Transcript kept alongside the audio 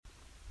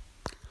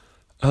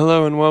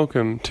Hello and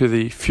welcome to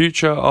the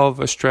Future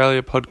of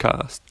Australia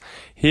podcast.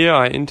 Here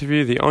I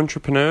interview the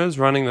entrepreneurs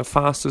running the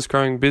fastest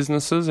growing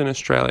businesses in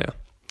Australia.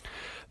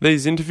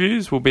 These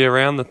interviews will be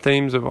around the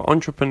themes of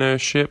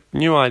entrepreneurship,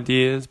 new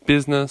ideas,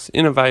 business,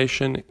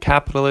 innovation,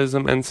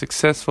 capitalism and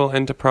successful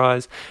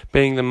enterprise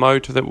being the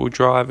motor that will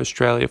drive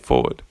Australia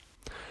forward.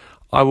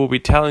 I will be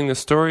telling the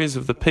stories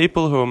of the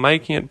people who are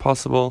making it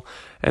possible,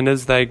 and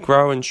as they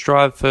grow and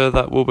strive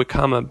further will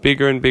become a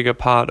bigger and bigger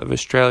part of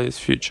Australia's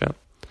future.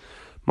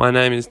 My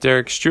name is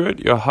Derek Stewart,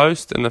 your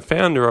host and the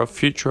founder of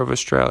Future of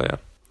Australia.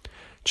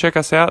 Check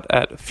us out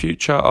at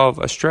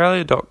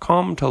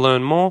futureofaustralia.com to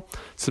learn more,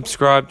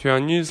 subscribe to our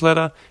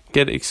newsletter,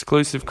 get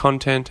exclusive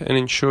content and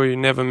ensure you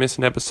never miss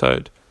an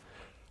episode.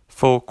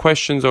 For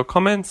questions or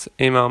comments,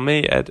 email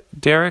me at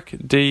Derek,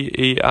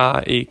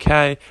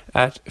 D-E-R-E-K,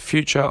 at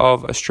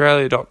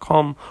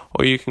futureofaustralia.com,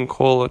 or you can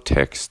call or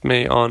text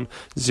me on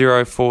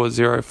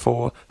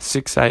 0404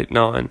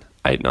 689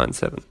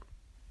 897.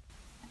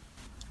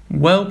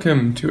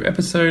 Welcome to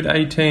episode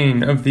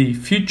 18 of the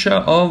Future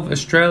of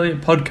Australia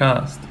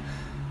podcast.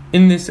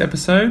 In this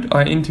episode,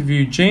 I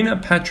interview Gina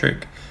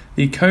Patrick,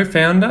 the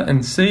co-founder and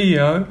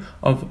CEO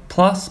of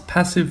Plus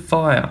Passive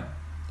Fire,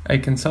 a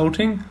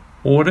consulting,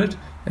 audit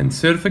and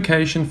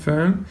certification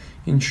firm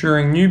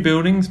ensuring new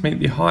buildings meet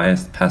the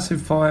highest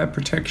passive fire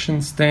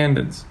protection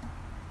standards.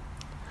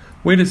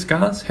 We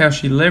discuss how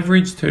she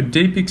leveraged her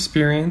deep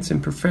experience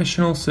in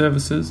professional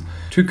services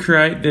to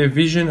create their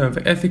vision of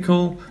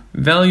ethical,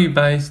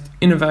 value-based,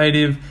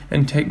 innovative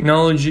and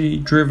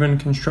technology-driven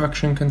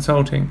construction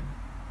consulting,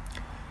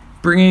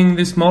 bringing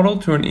this model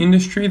to an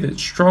industry that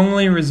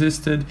strongly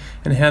resisted,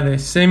 and how their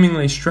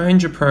seemingly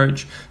strange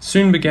approach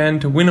soon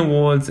began to win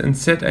awards and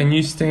set a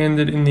new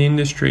standard in the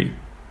industry.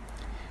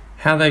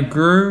 How they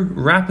grew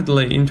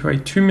rapidly into a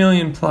 2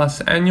 million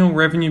plus annual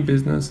revenue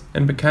business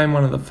and became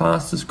one of the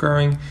fastest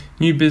growing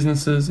new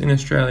businesses in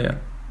Australia.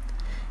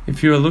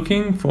 If you are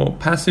looking for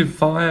passive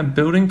fire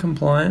building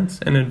compliance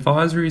and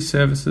advisory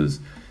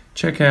services,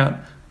 check out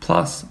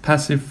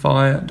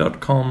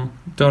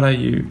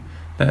pluspassivefire.com.au.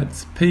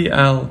 That's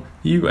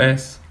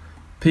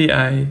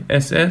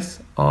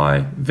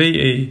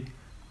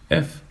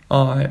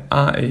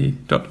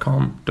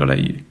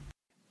pluspassivefire.com.au.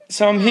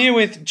 So I'm here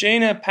with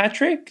Gina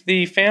Patrick,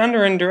 the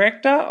founder and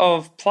director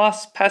of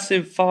Plus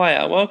Passive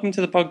Fire. Welcome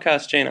to the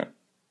podcast, Gina.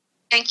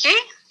 Thank you.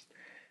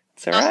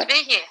 It's all nice right. to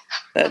be here.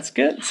 That's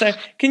good. So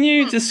can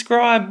you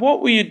describe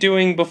what were you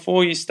doing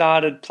before you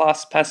started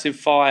Plus Passive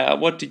Fire?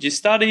 What did you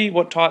study?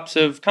 What types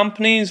of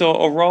companies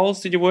or roles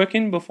did you work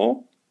in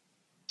before?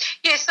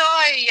 Yeah, so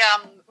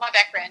my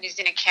background is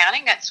in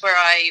accounting. That's where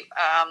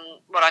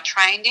what I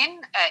trained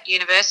in at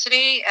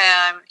university,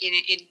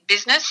 in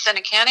business and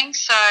accounting.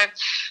 So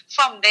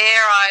from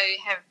there, I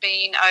have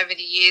been over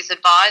the years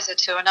advisor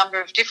to a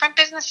number of different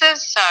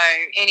businesses. So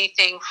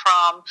anything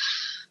from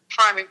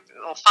primary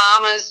or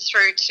farmers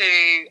through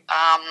to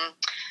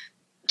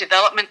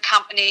development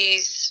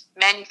companies,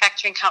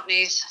 manufacturing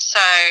companies. So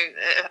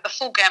a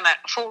full gamut,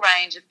 a full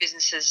range of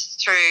businesses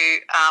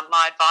through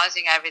my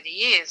advising over the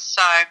years.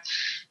 So,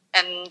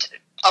 and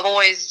I've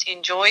always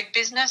enjoyed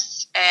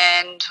business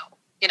and,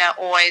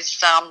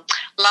 always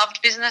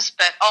loved business,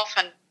 but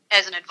often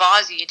as an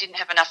advisor you didn't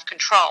have enough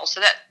control.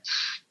 So that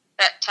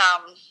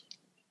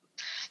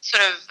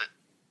sort of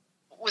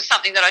was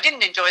something that I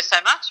didn't enjoy so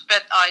much,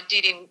 but I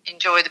did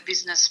enjoy the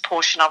business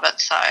portion of it.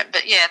 So,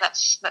 but yeah,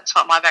 that's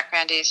what my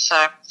background is.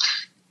 So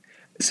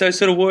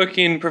sort of work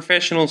in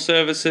professional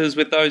services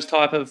with those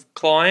type of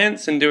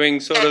clients and doing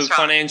sort of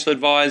financial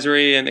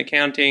advisory and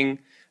accounting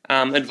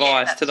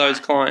advice to those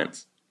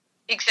clients.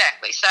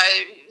 Exactly. So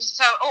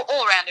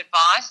all-round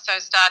advice. So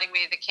starting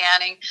with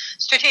accounting,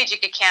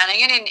 strategic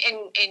accounting, and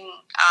in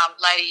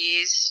later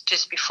years,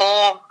 just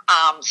before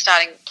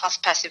starting Plus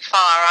Passive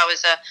Fire, I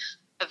was a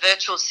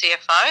virtual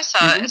CFO. So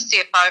a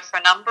CFO for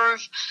a number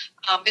of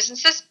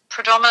businesses,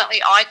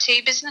 predominantly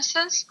IT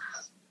businesses.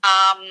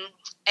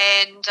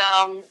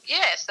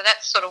 So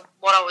that's sort of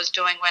what I was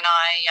doing when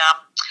I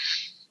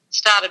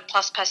started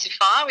Plus Passive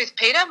Fire with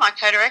Peter, my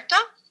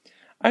co-director.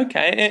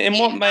 Okay, and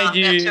what made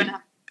you...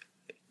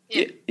 So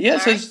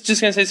I was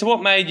just going to say, so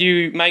what made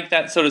you make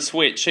that sort of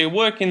switch? So you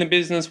work in the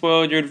business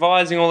world, you're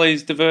advising all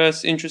these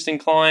diverse, interesting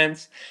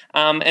clients,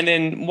 and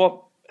then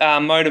what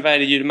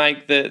motivated you to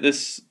make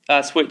this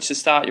switch to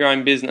start your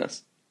own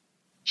business?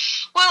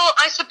 Well,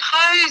 I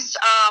suppose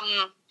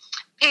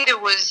Peter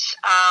was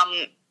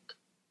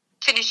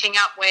finishing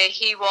up where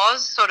he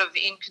was, sort of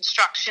in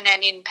construction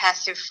and in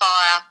passive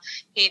fire.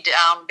 He'd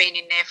been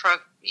in there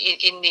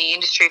in the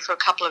industry for a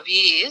couple of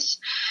years,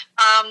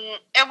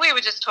 and we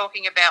were just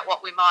talking about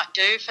what we might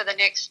do for the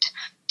next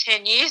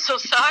 10 years or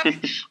so,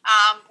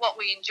 what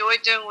we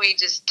enjoyed doing. We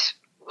just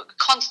were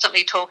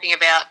constantly talking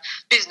about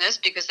business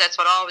because that's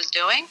what I was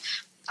doing.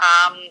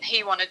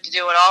 He wanted to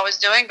do what I was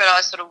doing, but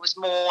I sort of was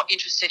more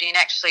interested in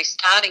actually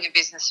starting a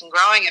business and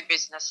growing a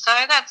business.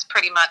 So that's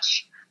pretty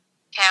much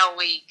how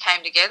we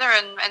came together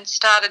and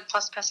started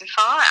Plus Passive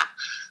Fire.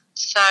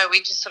 So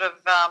we just sort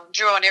of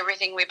drew on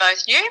everything we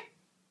both knew,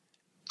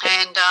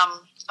 and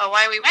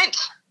away we went.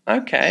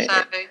 Okay.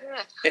 So,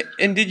 yeah.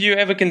 And did you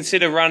ever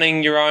consider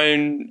running your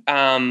own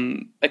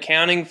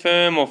accounting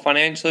firm or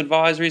financial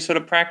advisory sort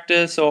of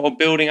practice, or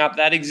building up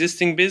that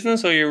existing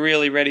business, or you're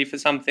really ready for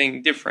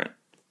something different?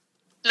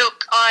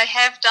 Look, I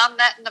have done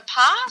that in the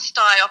past.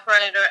 I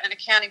operated an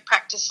accounting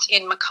practice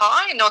in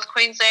Mackay, in North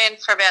Queensland,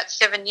 for about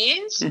 7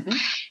 years. Mm-hmm.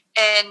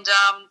 And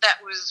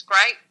that was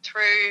great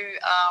through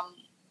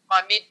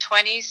my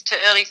mid-20s to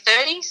early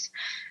 30s.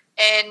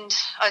 And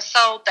I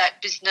sold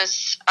that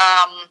business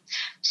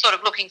sort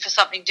of looking for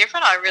something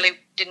different. I really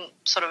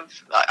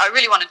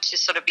wanted to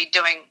sort of be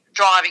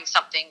driving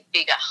something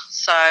bigger.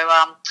 So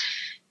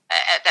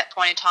at that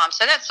point in time.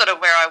 So that's sort of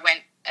where I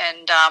went.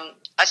 And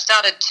I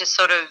started to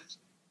sort of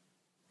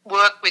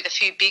work with a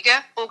few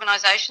bigger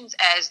organisations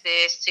as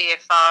their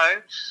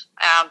CFO,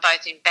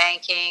 both in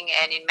banking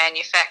and in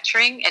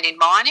manufacturing and in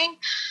mining.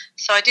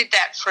 So I did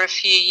that for a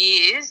few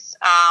years,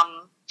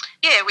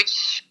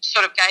 which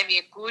sort of gave me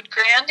a good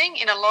grounding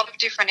in a lot of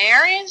different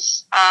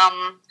areas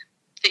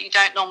that you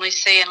don't normally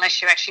see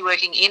unless you're actually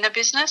working in a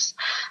business.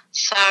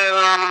 So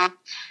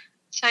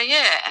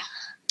yeah,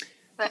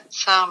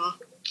 that's I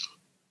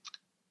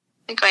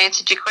think I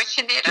answered your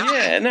question there.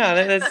 Yeah, no,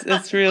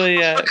 that's really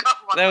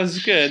that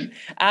was good.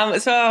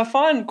 So I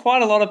find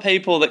quite a lot of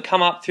people that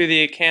come up through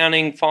the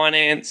accounting,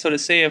 finance, sort of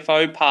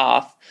CFO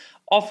path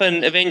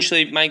often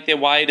eventually make their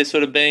way to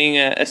sort of being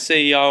a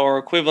CEO or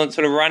equivalent,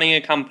 sort of running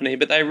a company,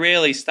 but they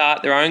rarely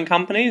start their own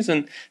companies.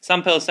 And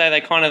some people say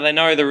they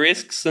know the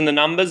risks and the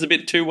numbers a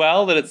bit too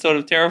well, that it sort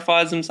of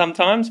terrifies them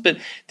sometimes. But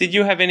did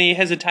you have any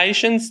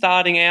hesitation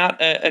starting out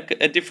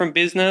a different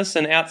business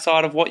and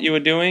outside of what you were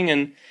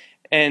doing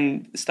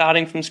and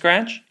starting from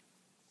scratch?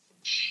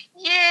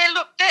 Yeah,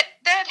 look, that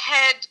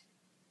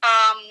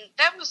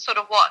was sort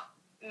of what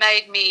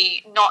made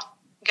me not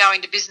go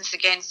into business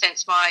again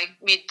since my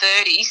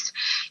mid-30s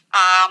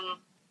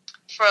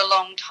for a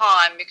long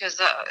time, because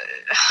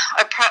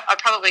I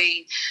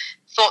probably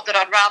thought that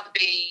I'd rather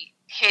be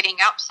heading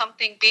up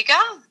something bigger,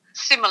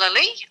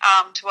 similarly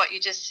to what you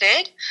just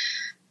said.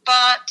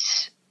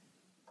 But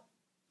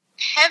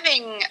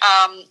having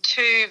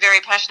two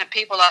very passionate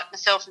people like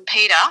myself and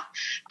Peter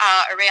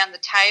around the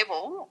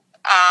table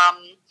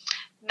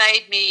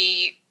made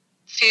me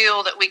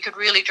feel that we could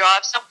really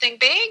drive something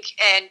big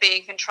and be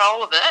in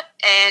control of it.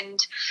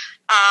 And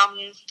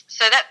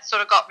so that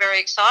sort of got very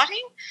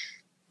exciting.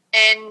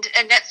 And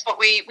that's what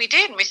we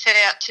did and we set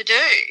out to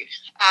do.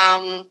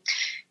 And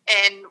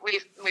we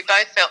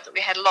both felt that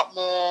we had a lot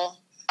more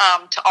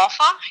to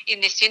offer in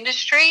this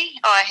industry.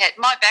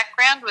 My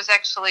background was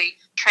actually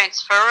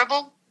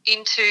transferable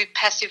into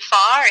passive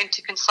fire,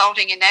 into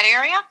consulting in that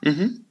area.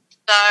 Mm-hmm.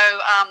 So,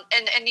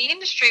 and the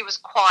industry was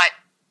quite,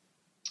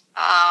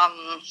 how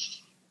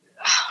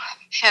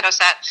do I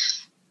say it,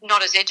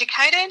 not as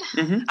educated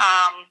in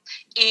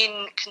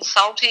the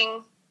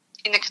consulting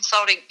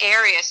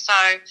area.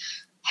 So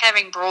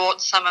having brought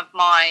some of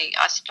my,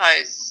 I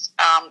suppose,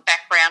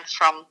 background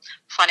from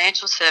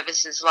financial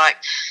services like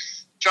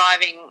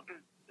driving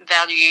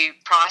value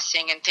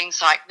pricing and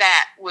things like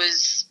that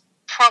has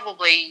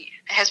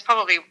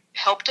probably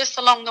helped us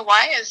along the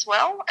way, as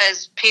well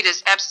as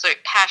Peter's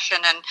absolute passion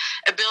and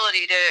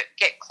ability to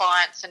get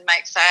clients and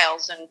make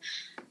sales and,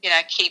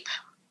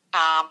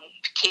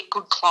 keep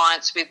good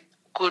clients with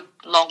good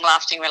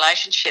long-lasting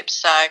relationships.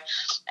 So,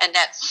 and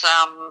that's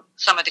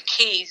some of the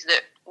keys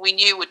that we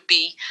knew would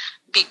be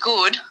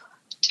good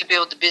to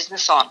build the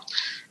business on.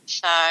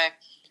 So,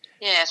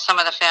 yeah, some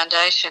of the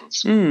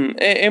foundations.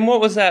 And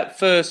what was that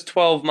first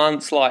 12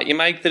 months like? You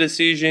make the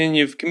decision,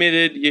 you've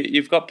committed,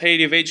 you've got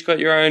Peter, you've each got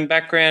your own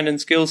background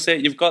and skill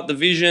set, you've got the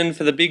vision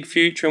for the big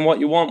future and what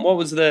you want.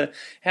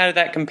 How did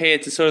that compare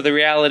to sort of the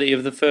reality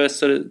of the first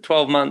sort of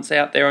 12 months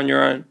out there on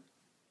your own?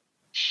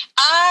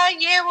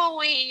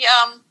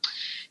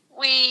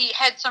 We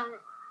had some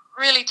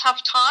really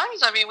tough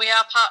times. I mean, we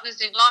are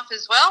partners in life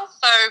as well.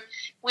 So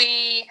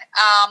we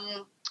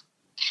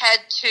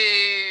had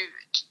to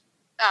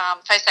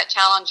face that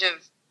challenge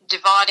of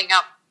dividing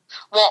up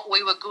what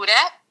we were good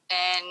at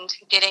and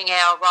getting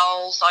our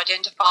roles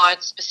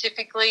identified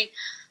specifically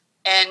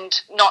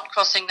and not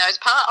crossing those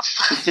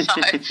paths. So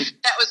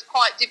that was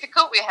quite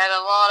difficult. We had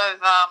a lot of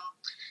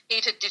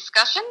heated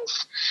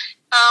discussions.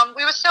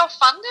 We were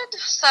self-funded,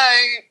 so,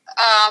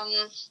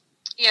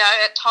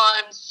 at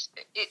times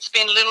it's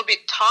been a little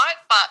bit tight,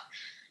 but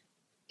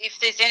if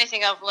there's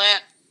anything I've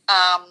learnt,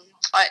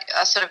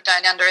 I sort of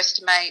don't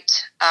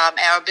underestimate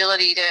our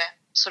ability to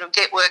sort of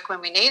get work when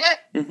we need it,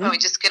 when we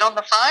just get on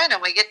the phone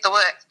and we get the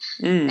work.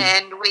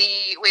 And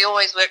we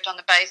always worked on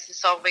the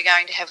basis of we're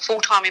going to have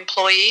full-time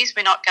employees.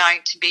 We're not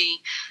going to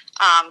be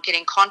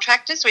getting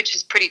contractors, which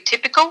is pretty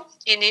typical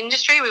in the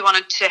industry. We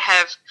wanted to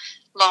have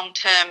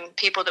long-term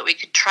people that we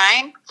could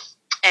train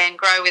and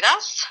grow with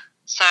us.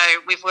 So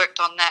we've worked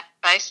on that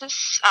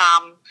basis.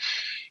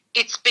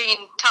 It's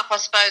been tough, I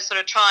suppose, sort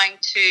of trying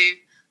to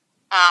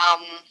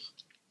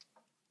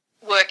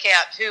work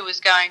out who was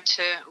going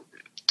to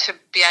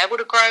be able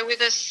to grow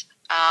with us.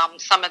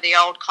 Some of the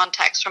old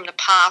contacts from the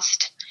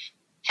past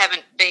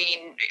haven't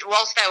been,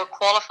 whilst they were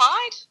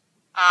qualified,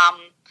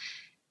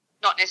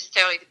 not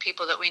necessarily the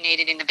people that we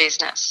needed in the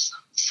business.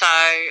 So,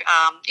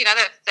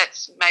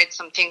 that's made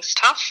some things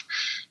tough.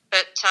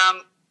 But,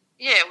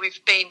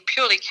 we've been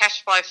purely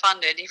cash flow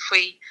funded. If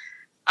we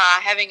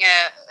are having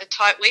a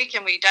tight week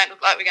and we don't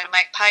look like we're going to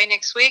make pay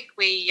next week,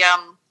 we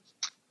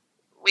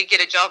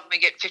get a job and we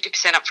get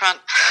 50% up front.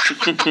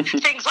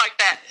 Things like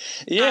that.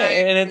 Yeah, so,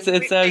 and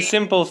it's those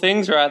simple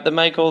things, right, that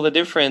make all the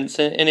difference.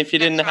 And if you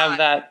didn't have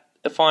that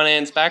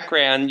finance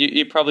background,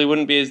 you probably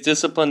wouldn't be as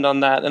disciplined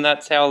on that, and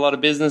that's how a lot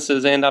of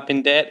businesses end up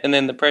in debt, and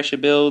then the pressure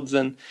builds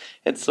and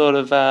it sort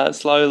of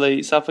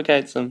slowly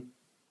suffocates them.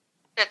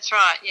 That's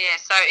right, yeah.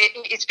 So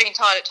it's been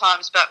tight at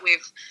times, but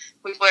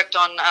we've worked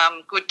on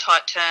good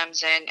tight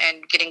terms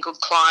and getting good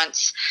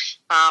clients,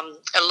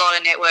 a lot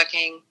of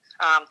networking,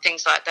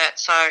 things like that.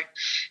 So,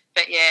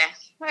 but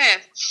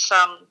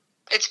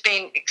it's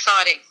been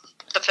exciting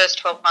the first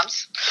 12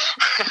 months.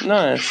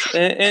 Nice.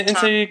 And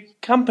so your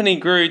company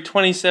grew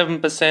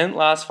 27%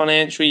 last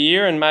financial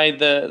year and made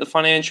the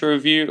Financial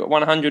Review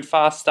 100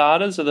 fast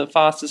starters are the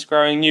fastest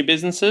growing new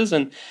businesses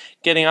and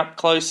getting up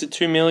close to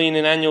 $2 million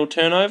in annual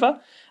turnover.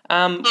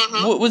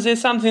 Was there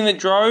something that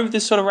drove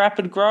this sort of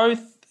rapid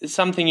growth?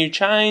 Something you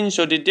changed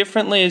or did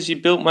differently as you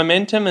built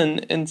momentum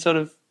and sort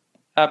of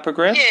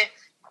progressed? Yeah.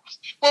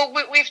 Well,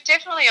 we've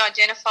definitely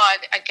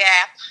identified a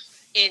gap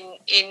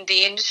in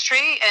the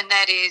industry, and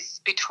that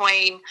is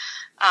between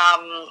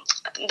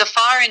the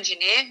fire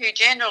engineer, who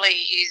generally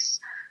is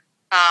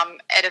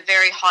at a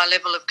very high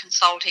level of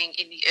consulting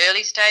in the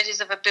early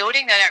stages of a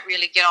building. They don't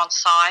really get on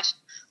site,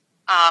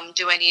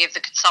 do any of the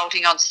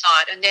consulting on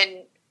site. And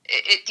then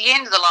at the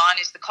end of the line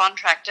is the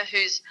contractor,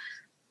 who's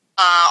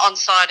on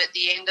site at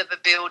the end of a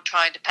build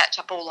trying to patch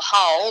up all the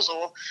holes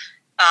or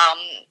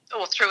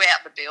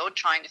throughout the build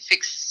trying to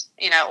fix,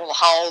 all the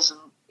holes and,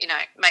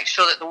 make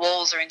sure that the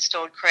walls are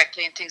installed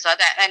correctly and things like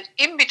that. And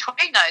in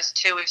between those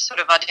two, we've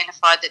sort of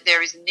identified that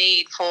there is a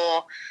need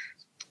for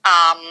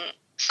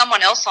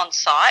someone else on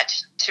site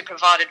to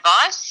provide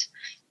advice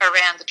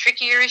around the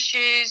trickier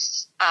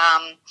issues,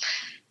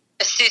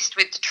 assist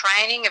with the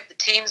training of the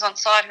teams on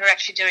site who are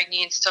actually doing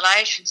the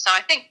installation. So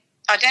I think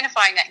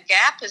identifying that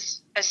gap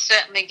has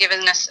certainly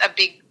given us a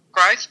big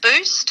growth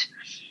boost.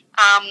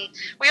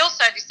 We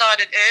also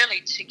decided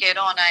early to get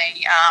on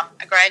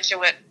a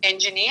graduate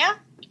engineer,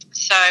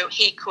 so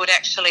he could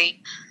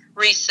actually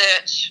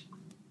research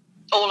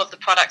all of the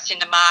products in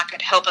the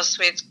market, help us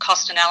with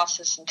cost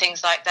analysis and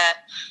things like that,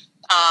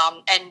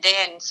 and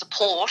then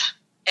support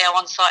our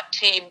on-site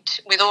team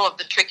with all of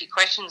the tricky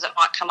questions that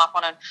might come up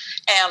on an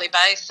hourly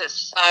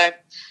basis.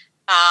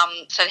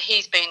 So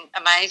he's been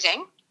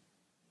amazing.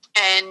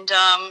 And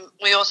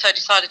we also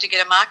decided to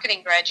get a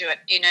marketing graduate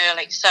in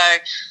early. So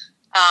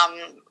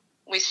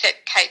we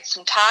set Kate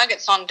some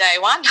targets on day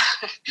one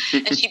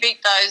and she beat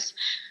those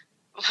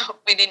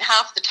within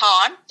half the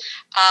time.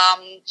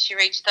 She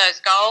reached those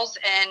goals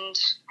and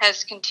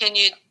has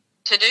continued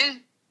to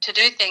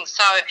do things.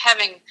 So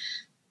having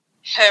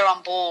her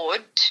on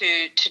board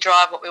to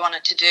drive what we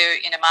wanted to do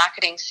in a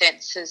marketing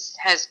sense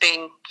has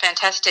been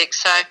fantastic.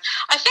 So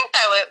I think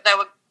they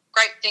were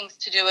great things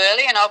to do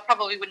early, and I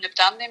probably wouldn't have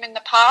done them in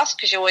the past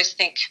because you always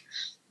think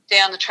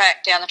down the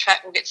track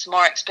we'll get some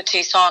more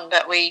expertise on,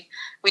 but we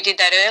did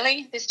that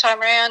early this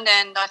time around,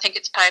 and I think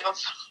it's paid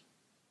off.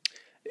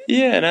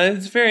 Yeah, no,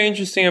 it's a very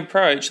interesting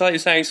approach. Like you're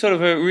saying, sort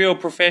of a real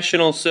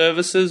professional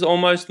services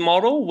almost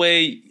model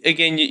where,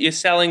 again, you're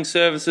selling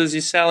services,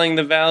 you're selling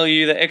the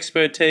value, the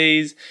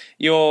expertise,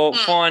 you're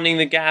finding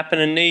the gap in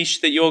a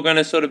niche that you're going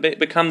to sort of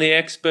become the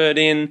expert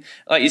in.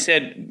 Like you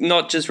said,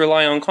 not just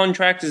relying on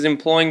contractors,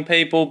 employing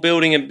people,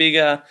 building a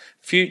bigger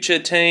future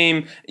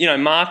team,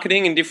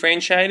 marketing and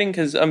differentiating,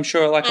 because I'm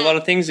sure like a lot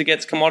of things, it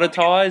gets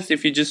commoditized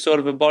if you're just sort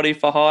of a body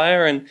for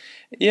hire. And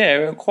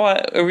yeah,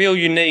 quite a real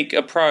unique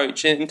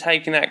approach in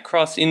taking that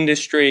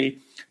cross-industry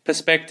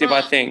perspective,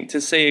 I think,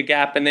 to see a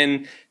gap and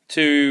then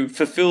to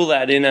fulfill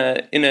that in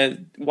a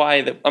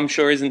way that I'm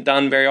sure isn't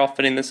done very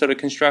often in the sort of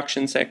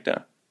construction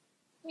sector.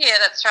 Yeah,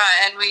 that's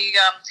right. And we,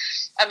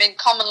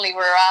 commonly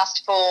we're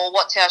asked for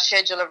what's our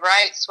schedule of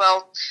rates.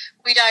 Well,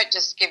 we don't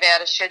just give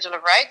out a schedule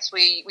of rates.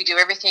 We do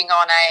everything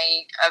on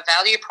a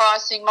value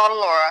pricing model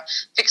or a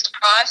fixed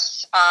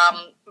price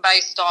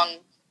based on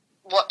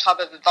what type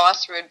of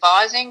advice we're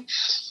advising,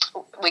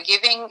 we're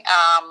giving,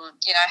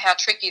 how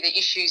tricky the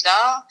issues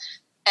are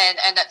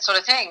and that sort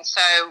of thing.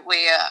 So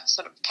we are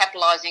sort of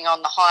capitalising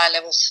on the higher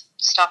level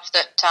stuff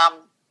that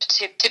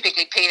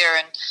typically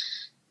Peter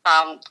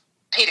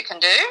can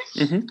do.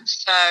 Mm-hmm.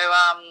 So,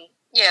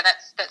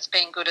 that's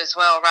been good as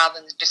well, rather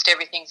than just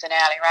everything's an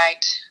hourly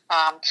rate.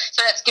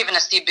 So that's given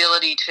us the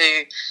ability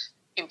to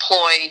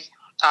employ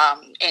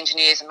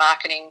engineers and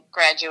marketing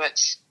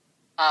graduates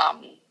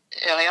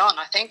early on,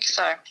 I think.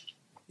 So.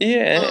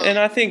 Yeah, and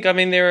I think,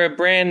 there are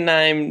brand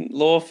name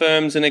law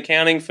firms and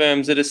accounting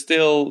firms that are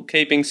still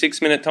keeping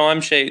 6-minute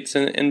timesheets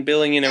and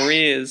billing in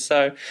arrears.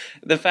 So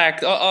the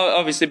fact,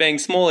 obviously being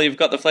smaller, you've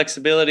got the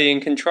flexibility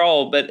and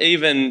control, but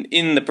even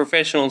in the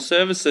professional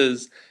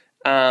services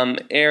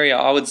area,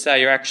 I would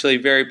say you're actually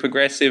very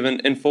progressive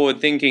and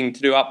forward-thinking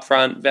to do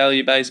upfront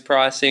value-based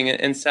pricing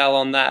and sell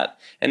on that,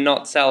 and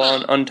not sell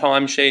on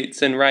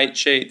timesheets and rate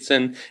sheets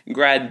and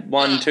grad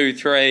 1, 2,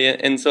 3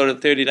 and sort of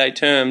 30-day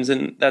terms.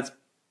 And that's,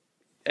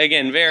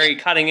 again, very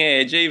cutting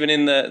edge, even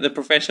in the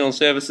professional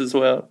services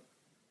world.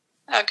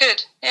 Oh,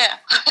 good. Yeah.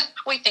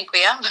 We think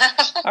we are.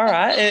 All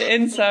right.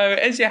 And so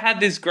as you had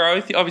this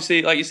growth,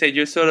 obviously, like you said,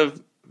 you're sort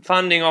of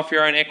funding off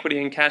your own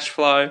equity and cash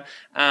flow.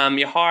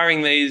 You're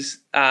hiring these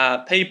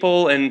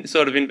people and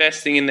sort of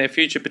investing in their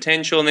future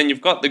potential, and then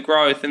you've got the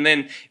growth, and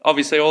then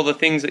obviously all the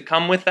things that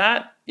come with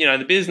that, you know,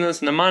 the business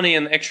and the money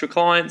and the extra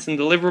clients and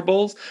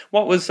deliverables.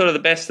 What was sort of the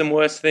best and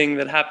worst thing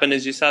that happened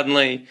as you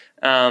suddenly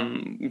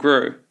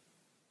grew?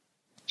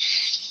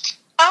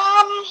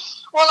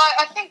 Well,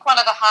 I think one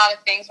of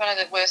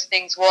the worst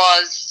things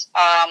was,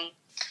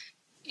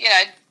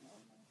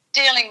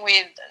 dealing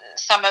with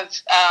some of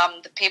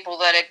the people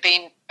that had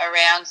been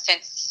around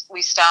since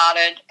we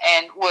started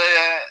and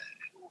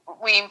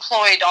we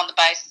employed on the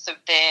basis of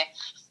their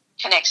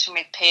connection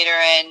with Peter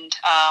and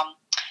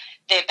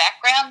their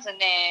backgrounds and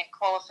their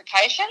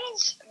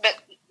qualifications, but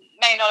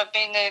may not have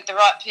been the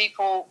right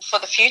people for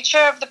the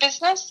future of the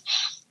business.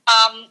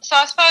 So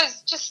I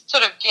suppose just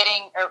sort of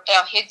getting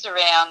our heads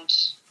around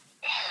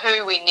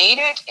who we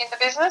needed in the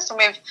business, and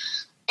we've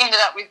ended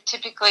up with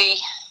typically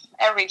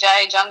average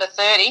age under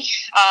 30.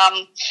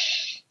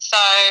 So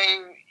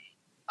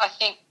I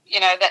think,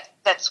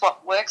 that's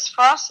what works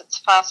for us. It's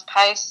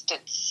fast-paced.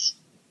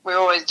 We're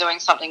always doing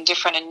something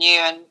different and new,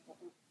 and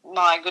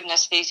my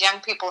goodness, these young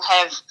people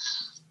have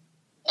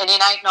an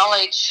innate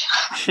knowledge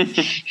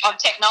of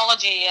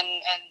technology and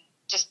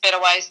just better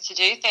ways to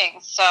do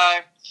things. So,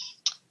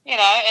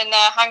 and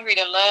they're hungry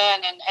to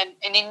learn,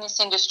 and in this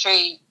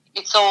industry,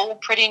 it's all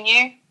pretty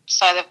new,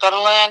 so they've got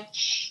to learn.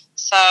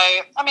 So,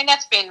 I mean,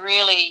 that's been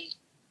really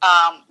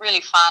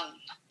fun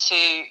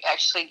to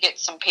actually get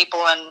some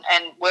people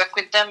and work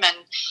with them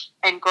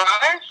and grow.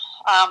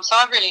 So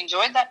I've really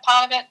enjoyed that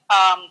part of it.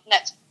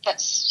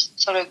 That's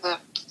sort of the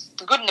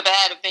good and the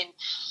bad have been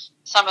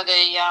some of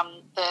the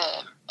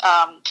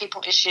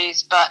people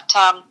issues. But,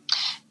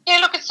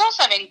 look, it's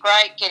also been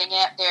great getting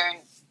out there and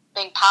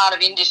being part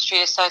of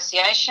industry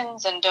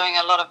associations and doing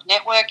a lot of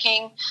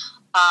networking,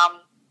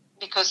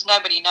 because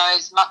nobody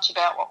knows much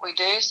about what we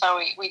do. So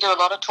we do a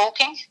lot of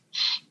talking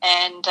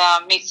and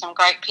meet some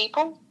great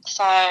people.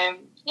 So,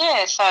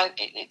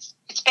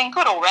 it's been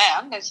good all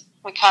round.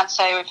 We can't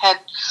say we've had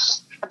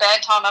a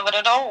bad time of it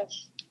at all,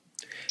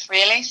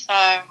 really.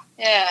 So,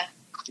 yeah.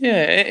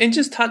 Yeah, and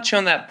just touch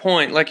on that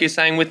point, like you're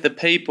saying with the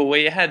people, where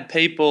you had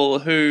people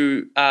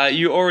who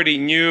you already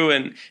knew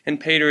and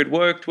Peter had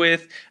worked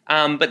with,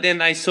 but then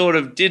they sort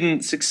of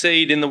didn't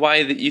succeed in the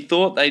way that you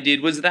thought they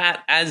did. Was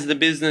that as the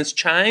business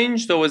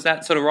changed, or was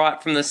that sort of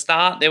right from the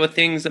start? There were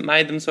things that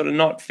made them sort of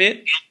not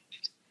fit?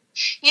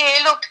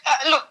 Yeah,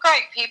 look,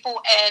 great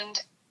people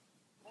and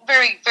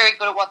very, very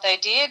good at what they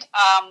did.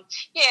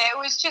 It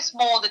was just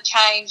more the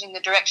change in the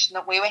direction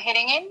that we were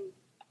heading in,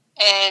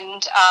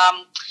 and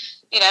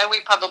we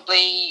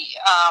probably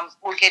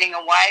were getting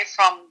away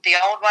from the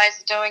old ways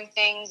of doing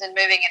things and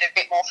moving it a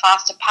bit more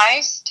faster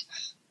paced.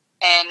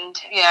 And,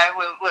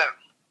 we're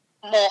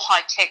more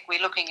high tech.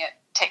 We're looking at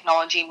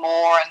technology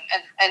more,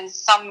 and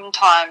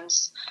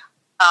sometimes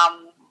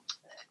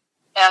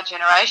our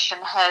generation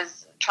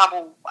has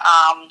trouble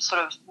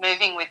sort of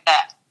moving with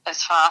that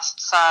as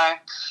fast. So,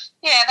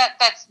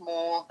 that's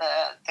more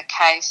the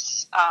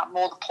case,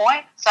 more the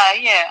point. So,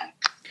 yeah.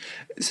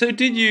 So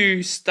did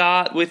you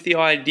start with the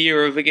idea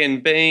of, again,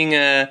 being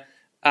a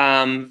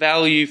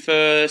value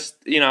first,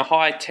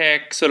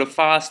 high-tech, sort of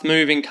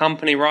fast-moving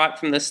company right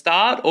from the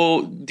start,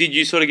 or did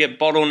you sort of get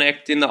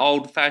bottlenecked in the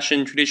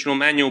old-fashioned traditional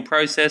manual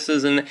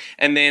processes and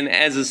then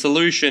as a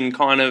solution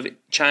kind of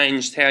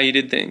changed how you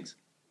did things?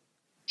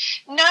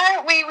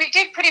 No, we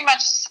did pretty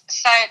much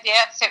say at the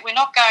outset we're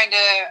not going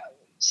to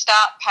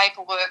start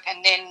paperwork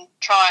and then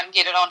try and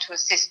get it onto a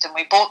system.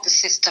 We bought the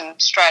system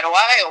straight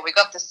away, or we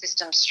got the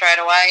system straight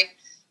away.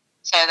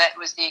 So that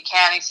was the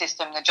accounting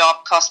system, the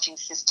job costing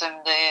system,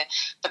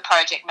 the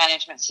project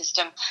management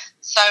system.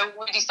 So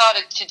we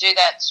decided to do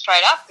that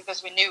straight up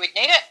because we knew we'd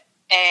need it,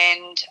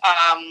 and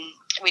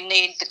we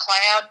need the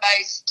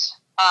cloud-based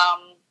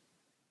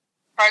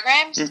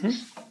programs.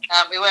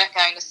 Mm-hmm. We weren't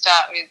going to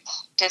start with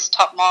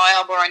desktop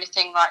MyOb or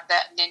anything like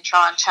that and then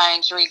try and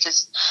change. We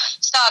just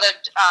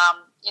started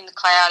in the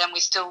cloud, and we're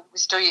still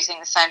using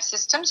the same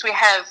systems. We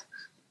have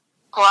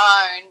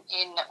grown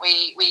in that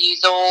we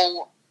use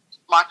all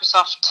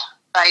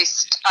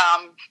Microsoft-based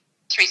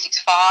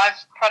 365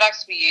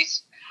 products. We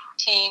use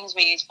Teams,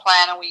 we use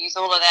Planner, we use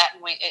all of that,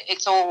 and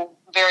it's all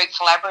very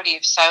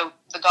collaborative. So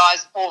the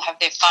guys all have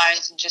their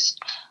phones and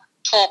just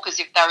talk as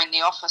if they're in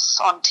the office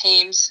on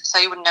Teams. So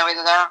you wouldn't know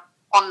whether they're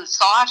on the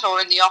site or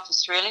in the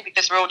office, really,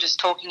 because we're all just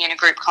talking in a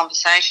group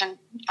conversation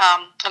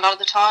a lot of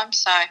the time.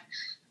 So.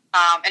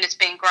 And it's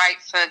been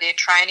great for their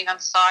training on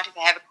site. If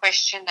they have a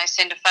question, they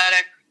send a photo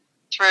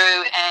through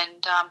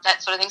and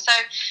that sort of thing. So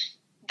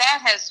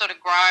that has sort of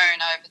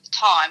grown over the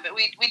time. But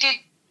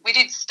we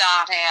did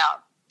start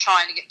out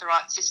trying to get the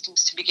right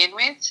systems to begin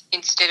with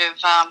instead of,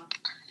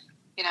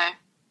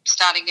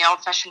 starting the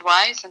old-fashioned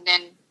ways and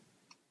then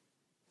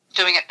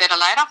doing it better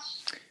later.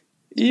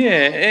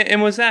 Yeah,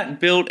 and was that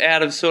built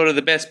out of sort of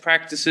the best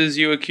practices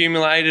you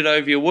accumulated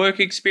over your work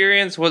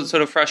experience? Was it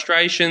sort of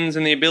frustrations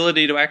and the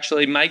ability to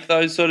actually make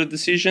those sort of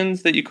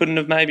decisions that you couldn't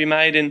have maybe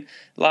made in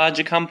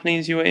larger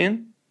companies you were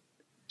in?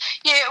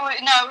 Yeah,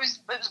 it was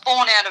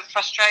born out of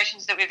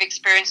frustrations that we've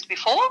experienced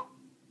before,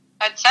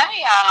 I'd say,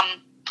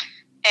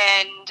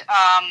 and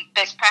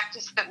best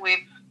practice that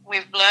we've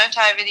learnt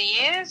over the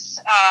years.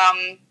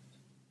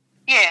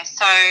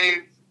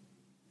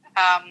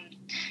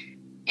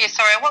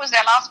 Sorry, what was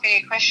that last bit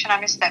of your question? I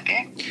missed that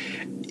bit.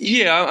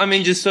 Yeah, I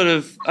mean, just sort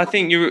of, I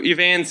think you've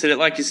answered it.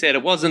 Like you said,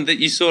 it wasn't that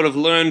you sort of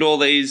learned all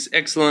these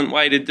excellent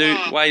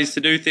ways to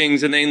do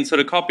things and then sort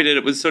of copied it.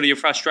 It was sort of your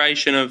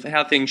frustration of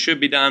how things should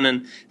be done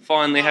and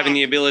finally having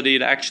the ability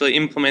to actually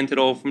implement it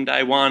all from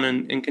day one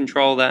and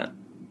control that.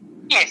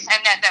 Yes,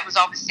 and that was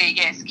obviously,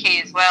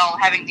 key as well,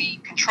 having the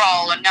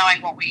control and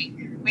knowing what we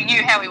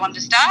knew how we wanted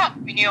to start,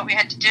 we knew what we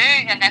had to do,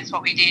 and that's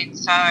what we did.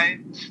 So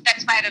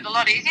that's made it a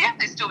lot easier.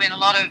 There's still been a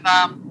lot of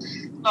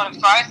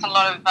growth and a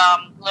lot of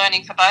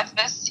learning for both of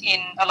us in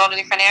a lot of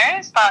different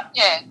areas. But,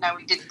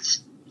 we did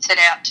set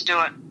out to do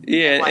it.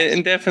 Yeah,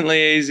 and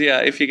definitely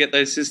easier if you get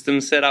those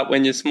systems set up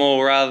when you're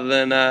small rather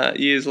than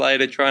years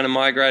later trying to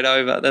migrate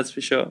over, that's for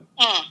sure.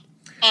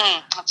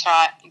 That's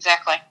right,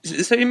 exactly.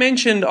 So you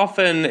mentioned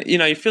often,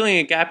 you're filling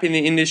a gap in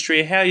the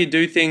industry. How you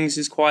do things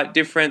is quite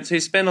different. So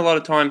you spend a lot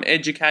of time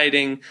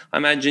educating, I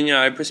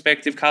imagine,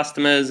 prospective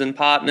customers and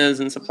partners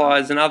and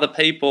suppliers and other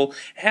people.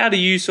 How do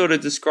you sort of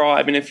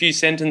describe in a few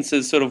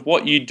sentences sort of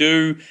what you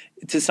do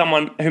to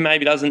someone who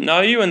maybe doesn't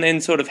know you and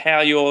then sort of how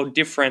you're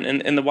different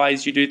and the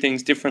ways you do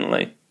things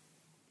differently?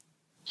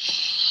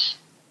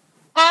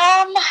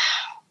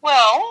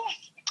 Well,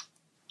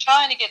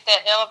 trying to get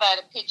that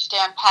elevator pitch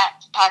down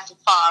passive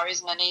fire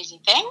isn't an easy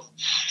thing.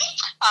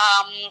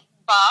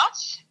 But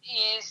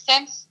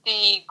since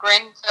the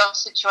Grenfell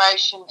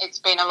situation, it's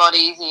been a lot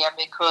easier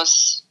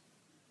because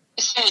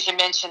as soon as you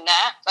mention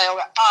that, they all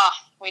go,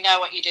 we know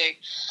what you do.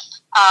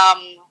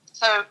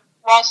 So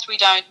whilst we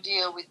don't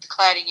deal with the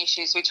cladding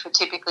issues, which were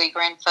typically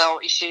Grenfell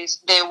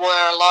issues, there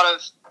were a lot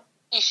of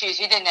issues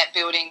within that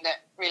building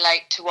that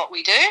relate to what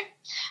we do.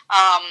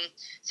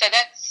 So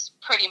that's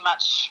pretty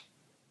much,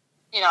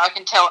 I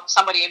can tell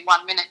somebody in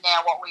 1 minute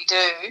now what we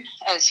do,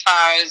 as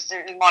far as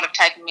it might have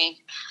taken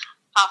me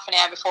half an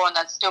hour before and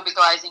they'd still be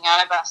glazing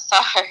over. So,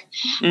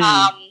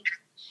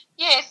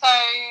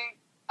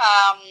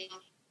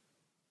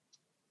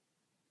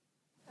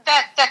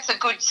 that's a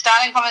good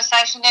starting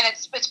conversation. Then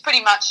it's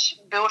pretty much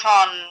built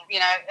on,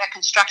 a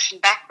construction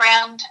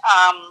background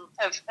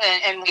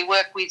and we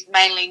work with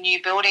mainly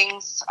new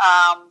buildings.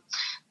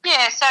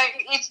 So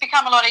it's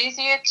become a lot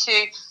easier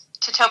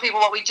to tell people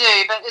what we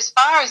do. But as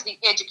far as the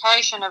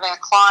education of our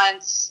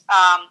clients,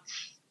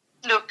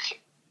 look,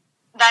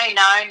 they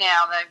know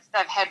now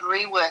they've had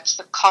reworks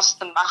that cost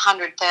them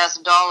 $100,000,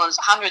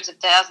 hundreds of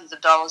thousands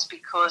of dollars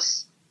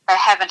because they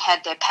haven't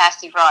had their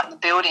passive right in the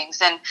buildings.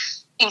 And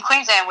in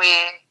Queensland,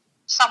 we're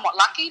somewhat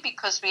lucky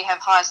because we have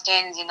higher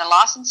standards in the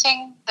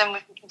licensing than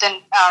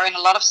are in a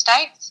lot of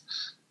states.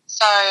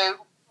 So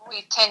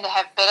we tend to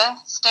have better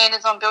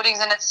standards on buildings,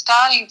 and it's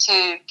starting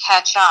to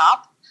catch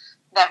up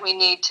that we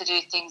need to do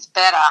things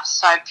better.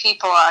 So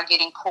people are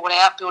getting caught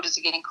out, builders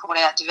are getting caught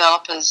out,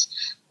 developers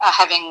are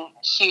having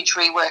huge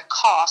rework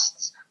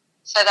costs.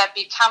 So they're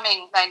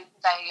becoming,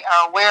 they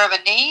are aware of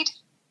a need,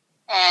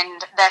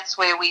 and that's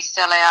where we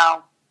sell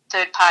our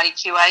third-party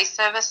QA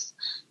service,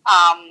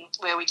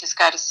 where we just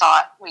go to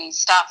site. We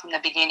start from the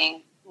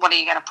beginning. What are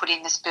you going to put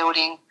in this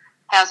building?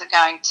 How's it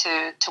going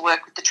to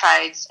work with the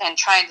trades, and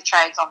train the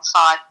trades on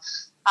site,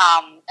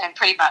 and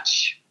pretty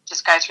much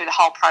just go through the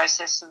whole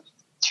process of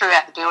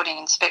throughout the building,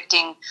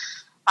 inspecting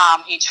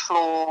each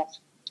floor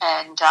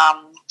and,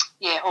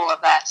 all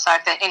of that. So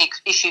if there any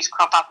issues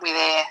crop up, we're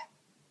there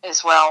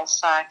as well.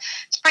 So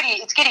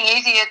it's getting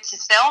easier to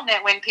sell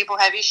now when people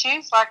have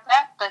issues like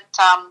that. But,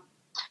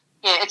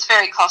 it's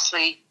very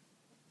costly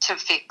to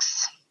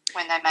fix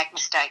when they make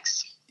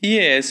mistakes.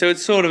 Yeah, so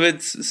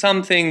it's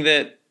something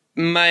that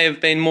may have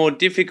been more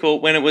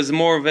difficult when it was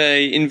more of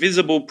a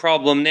invisible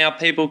problem. Now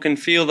people can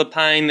feel the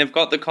pain. They've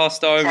got the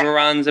cost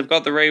overruns. They've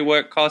got the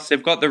rework costs.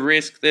 They've got the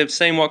risk. They've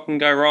seen what can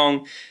go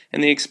wrong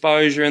and the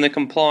exposure and the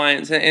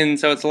compliance. And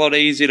so it's a lot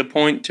easier to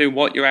point to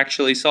what you're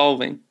actually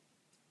solving.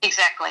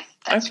 Exactly.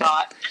 That's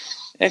right.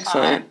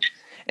 Excellent.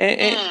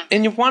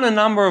 And you've won a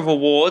number of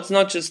awards,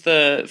 not just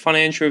the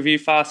Financial Review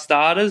Fast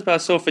Starters, but I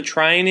saw for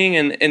training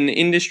and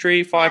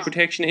industry, fire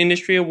protection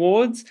industry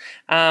awards.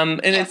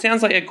 It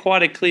sounds like you had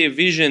quite a clear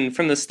vision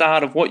from the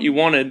start of what you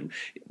wanted.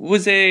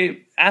 Was there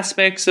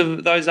aspects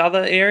of those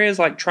other areas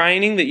like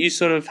training that you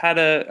sort of had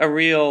a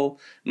real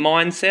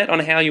mindset on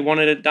how you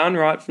wanted it done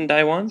right from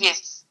day one?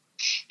 Yes,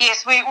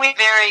 we're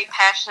very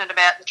passionate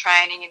about the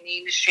training in the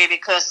industry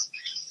because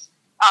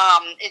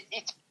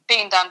it's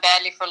been done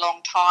badly for a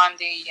long time,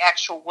 the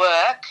actual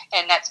work,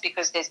 and that's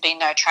because there's been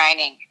no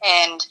training.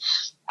 And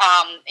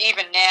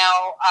even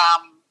now,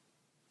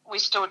 we're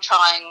still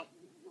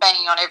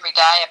banging on every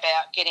day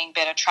about getting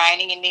better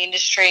training in the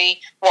industry,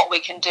 what we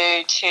can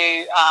do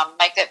to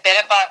make that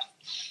better. But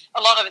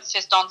a lot of it's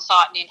just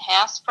on-site and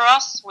in-house for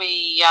us.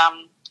 We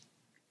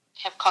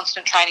have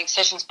constant training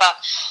sessions, but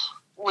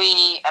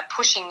we are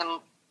pushing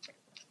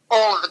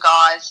all of the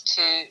guys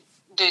to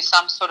do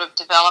some sort of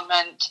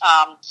development.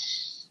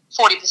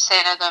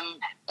 40% of them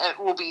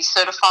will be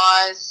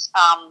certifiers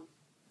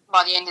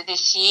by the end of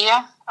this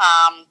year.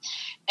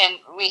 And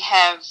we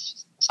have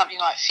something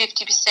like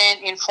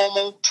 50%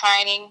 informal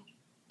training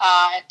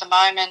at the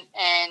moment,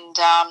 and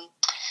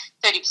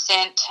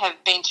 30%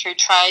 have been through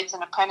trades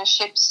and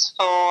apprenticeships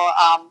for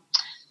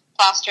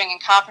plastering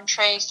and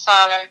carpentry. So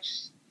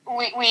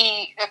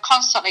we are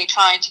constantly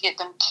trying to get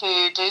them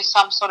to do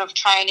some sort of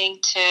training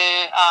to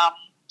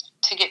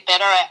get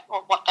better at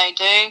what they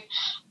do.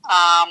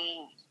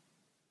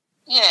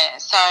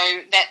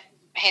 So that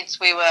hence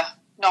we were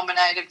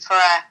nominated for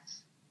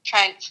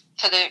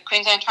the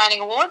Queensland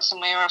Training Awards,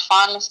 and we were a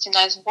finalist in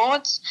those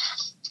awards.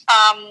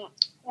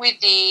 With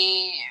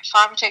the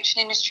Fire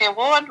Protection Industry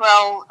Award,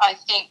 well, I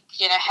think,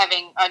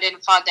 having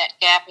identified that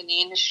gap in the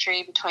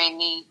industry between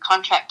the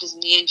contractors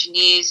and the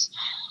engineers,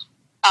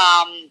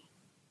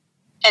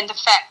 and the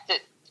fact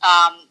that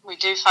we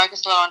do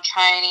focus a lot on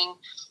training,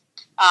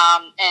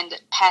 and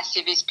that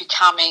passive is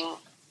becoming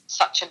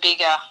such a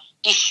bigger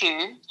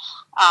issue,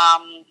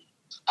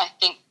 I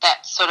think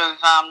that's sort of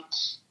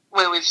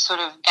where we've sort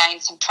of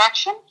gained some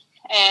traction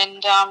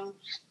and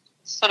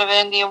sort of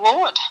earned the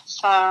award.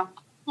 So,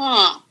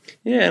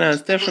 yeah, no,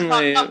 it's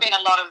definitely... There's not been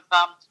a lot of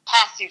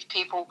passive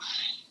people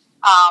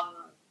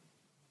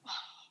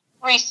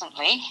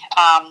recently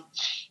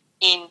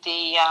in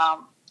the,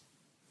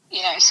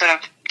 sort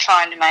of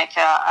trying to make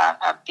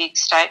a big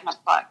statement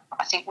like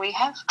I think we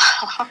have.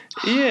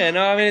 Yeah,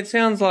 no, I mean, it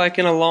sounds like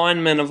an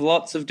alignment of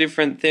lots of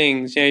different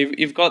things.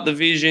 You've got the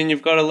vision,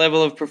 you've got a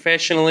level of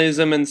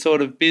professionalism and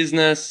sort of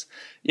business,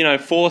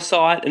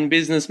 foresight and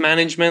business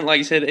management, like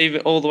you said,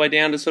 even all the way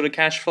down to sort of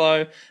cash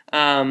flow,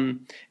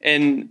 and,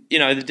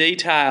 the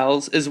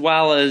details, as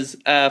well as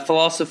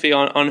philosophy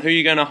on who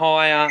you're going to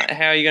hire,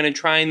 how you're going to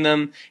train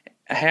them,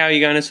 how you're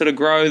going to sort of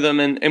grow them,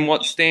 and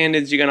what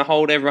standards you're going to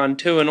hold everyone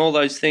to, and all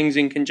those things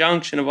in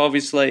conjunction of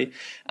obviously,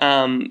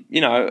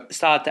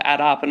 start to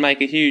add up and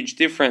make a huge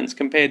difference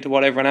compared to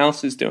what everyone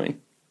else is doing.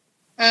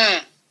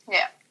 Yeah.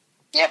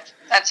 Yep,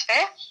 that's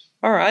fair.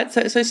 All right,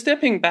 so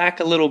stepping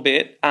back a little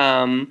bit,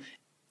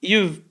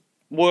 you've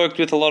worked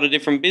with a lot of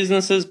different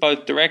businesses,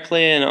 both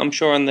directly and I'm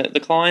sure on the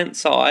client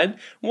side.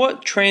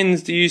 What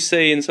trends do you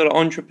see in sort of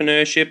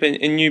entrepreneurship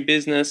and new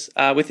business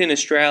within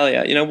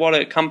Australia? What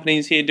are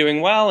companies here doing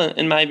well,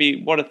 and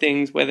maybe what are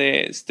things where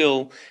they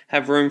still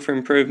have room for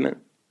improvement?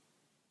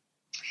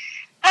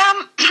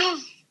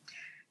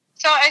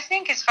 So I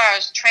think as far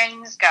as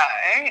trends go,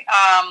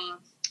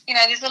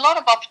 there's a lot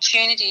of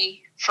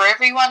opportunity for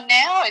everyone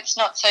now. It's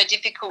not so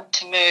difficult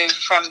to move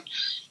from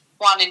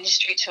one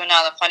industry to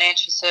another,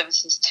 financial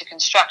services to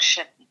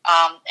construction,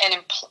 and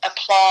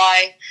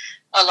apply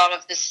a lot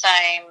of the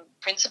same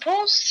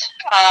principles.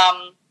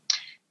 And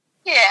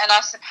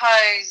I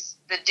suppose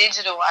the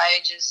digital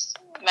age has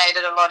made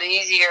it a lot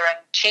easier and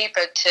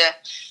cheaper to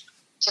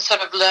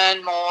sort of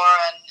learn more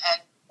and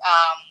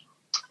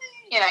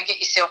get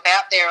yourself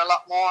out there a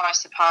lot more, I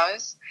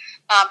suppose,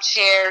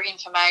 share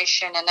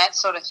information and that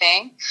sort of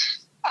thing.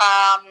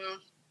 I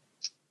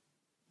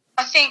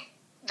think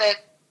that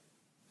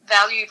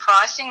value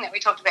pricing that we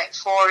talked about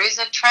before is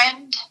a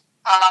trend.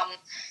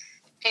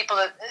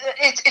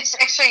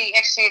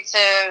 It's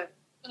a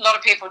lot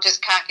of people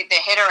just can't get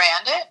their head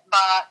around it,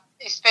 but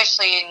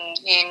especially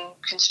in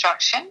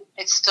construction,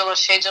 it's still a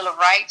schedule of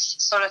rates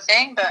sort of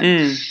thing. But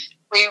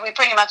we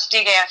pretty much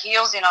dig our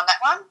heels in on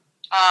that one,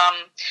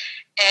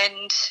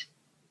 and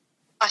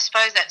I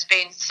suppose that's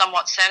been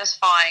somewhat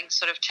satisfying,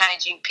 sort of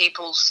changing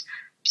people's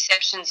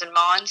perceptions and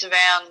minds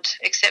around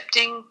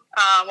accepting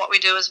what we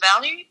do as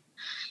value.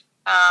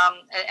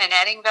 And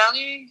adding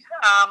value.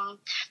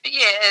 But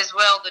as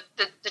well,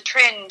 the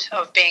trend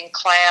of being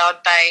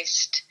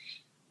cloud-based,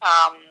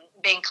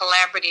 being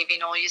collaborative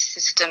in all your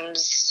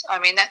systems, I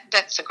mean,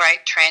 that's a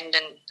great trend,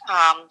 and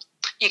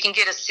you can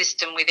get a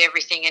system with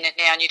everything in it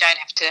now, and you don't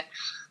have to,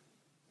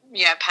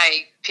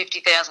 pay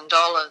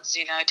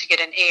 $50,000, to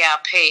get an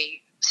ERP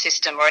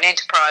system or an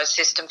enterprise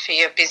system for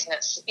your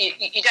business.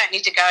 You don't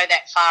need to go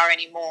that far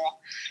anymore.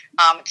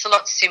 It's a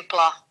lot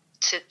simpler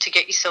to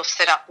get yourself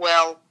set up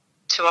well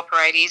to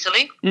operate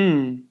easily.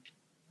 And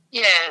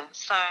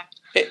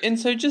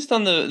so just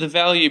on the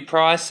value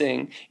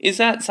pricing, is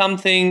that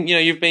something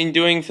you've been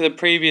doing for the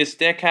previous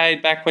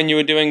decade, back when you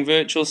were doing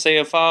virtual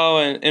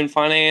CFO and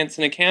finance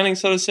and accounting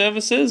sort of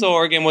services,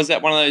 or again was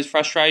that one of those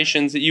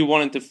frustrations that you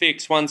wanted to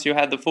fix once you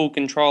had the full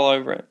control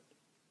over it?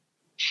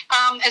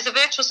 As a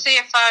virtual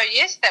CFO,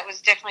 yes, that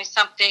was definitely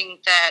something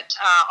that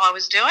I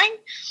was doing.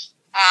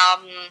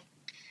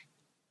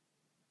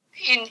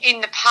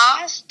 In the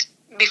past,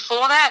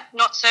 before that,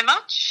 not so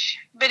much,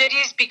 but it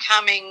is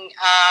becoming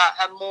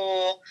a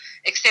more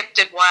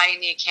accepted way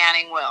in the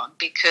accounting world,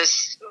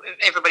 because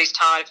everybody's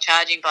tired of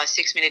charging by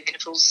 6-minute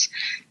intervals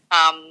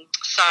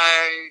So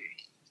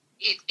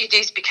it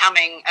is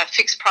becoming a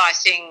fixed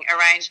pricing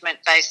arrangement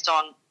based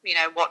on,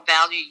 what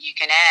value you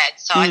can add.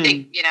 So I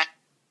think,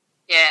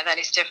 that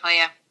is definitely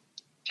a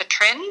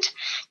trend.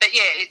 But,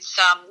 it's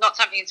not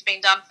something that's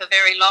been done for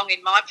very long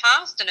in my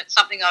past, and it's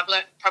something I've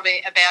learnt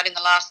probably about in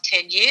the last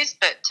 10 years,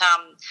 but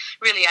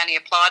really only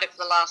applied it for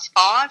the last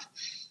 5.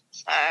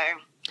 So,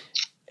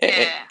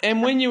 yeah.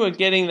 And when you were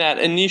getting that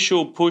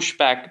initial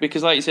pushback,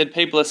 because like you said,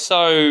 people are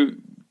so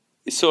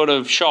sort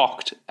of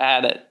shocked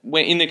at it.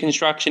 We're in the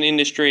construction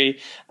industry,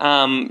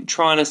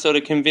 trying to sort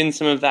of convince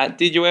them of that.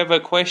 Did you ever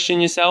question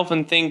yourself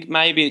and think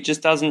maybe it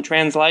just doesn't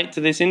translate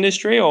to this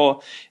industry,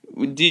 or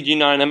did you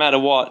know no matter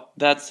what,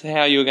 that's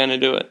how you were going to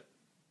do it?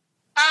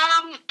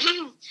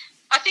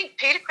 I think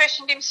Peter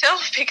questioned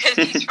himself because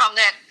he's from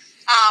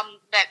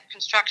that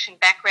construction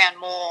background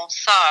more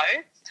so,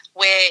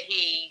 where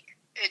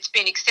it's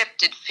been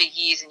accepted for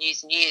years and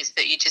years and years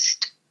that you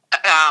just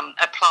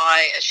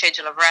apply a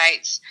schedule of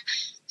rates.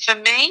 For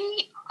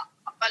me,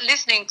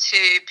 listening to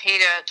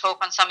Peter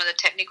talk on some of the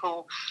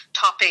technical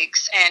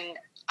topics and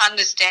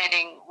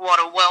understanding what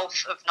a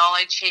wealth of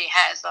knowledge he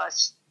has,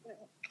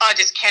 I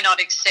just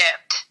cannot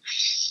accept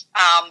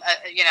a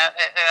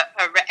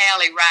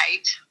hourly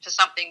rate for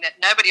something that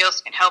nobody else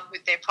can help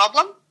with their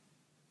problem.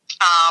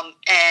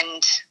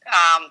 And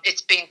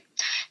it's been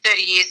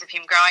 30 years of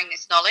him growing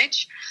this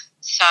knowledge.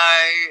 So,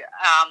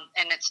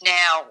 and it's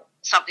now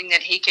something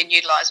that he can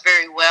utilise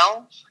very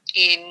well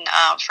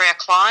for our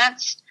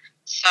clients.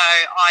 So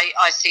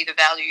I see the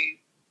value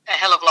a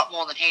hell of a lot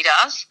more than he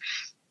does.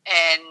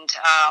 And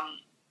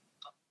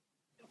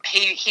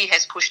he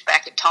has pushed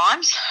back at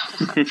times.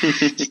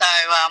 So,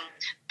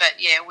 but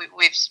yeah,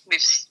 we've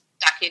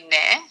stuck in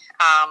there.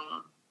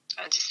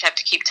 I just have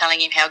to keep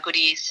telling him how good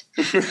he is.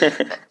 But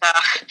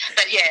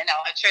yeah, no,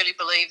 I truly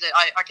believe that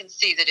I can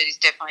see that it is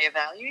definitely a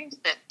value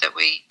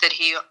that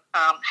he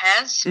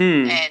has,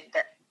 and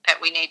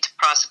that we need to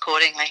price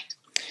accordingly.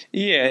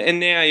 Yeah, and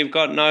now you've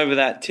gotten over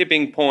that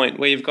tipping point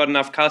where you've got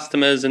enough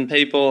customers and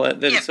people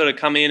that sort of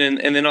come in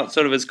and they're not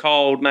sort of as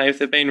cold. Maybe if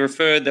they've been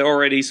referred, they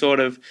already sort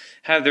of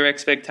have their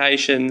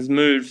expectations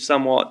moved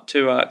somewhat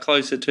to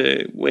closer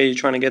to where you're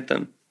trying to get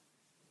them.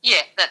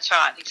 Yeah, that's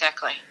right,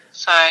 exactly.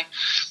 So,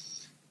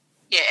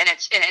 yeah, and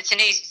it's an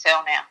easy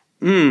sell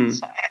now.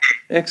 So,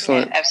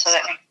 excellent. Yeah,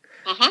 absolutely.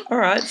 Mm-hmm. All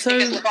right, so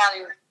because the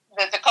value,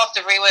 the cost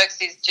of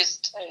reworks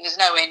is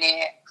nowhere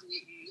near.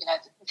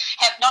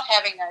 Not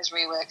having those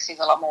reworks is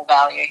a lot more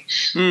value.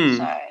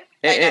 So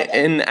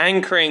and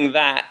anchoring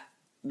that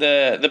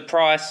the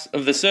price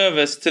of the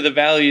service to the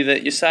value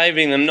that you're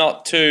saving them,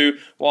 not to,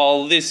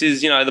 well, this is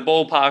the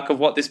ballpark of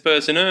what this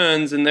person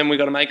earns, and then we've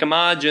got to make a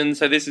margin,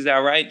 so this is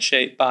our rate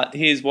sheet. But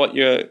here's what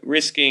you're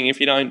risking if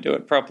you don't do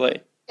it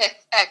properly. Yeah,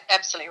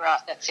 absolutely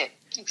right. That's it.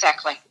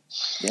 Exactly.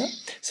 Yeah.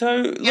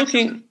 So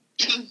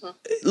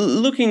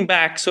looking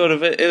back sort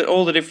of at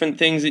all the different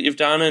things that you've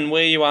done and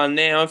where you are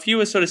now, if you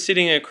were sort of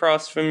sitting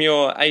across from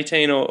your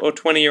 18 or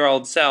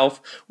 20-year-old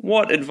self,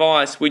 what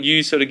advice would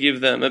you sort of give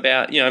them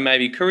about,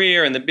 maybe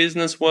career and the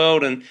business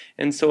world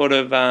and sort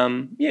of,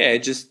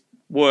 just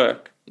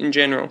work in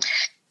general?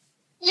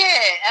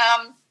 Yeah,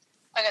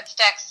 I got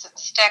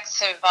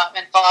stacks of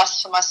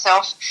advice for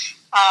myself.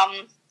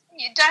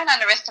 You don't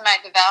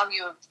underestimate the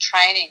value of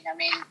training. I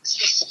mean, it's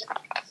just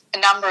a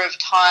number of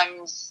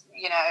times,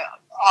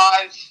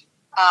 I've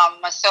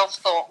myself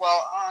thought,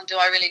 well, do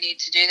I really need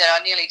to do that?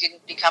 I nearly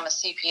didn't become a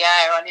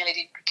CPA, or I nearly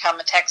didn't become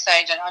a tax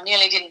agent. I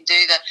nearly didn't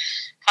do the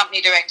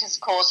company director's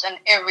course. And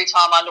every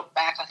time I look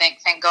back, I think,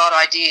 thank God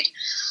I did,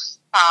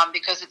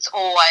 because there's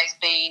always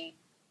been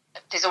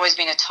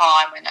a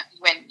time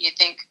when you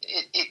think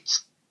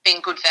it's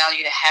been good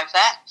value to have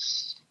that.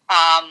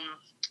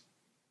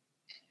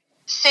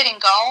 Setting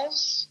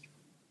goals.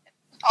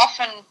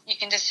 Often you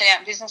can just set out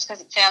in business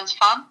because it sounds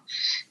fun,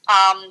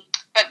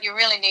 but you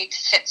really need to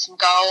set some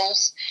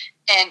goals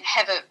and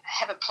have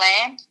a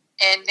plan,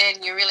 and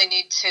then you really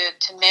need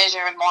to measure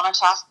and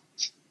monitor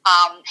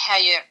how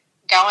you're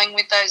going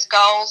with those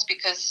goals,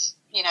 because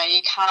you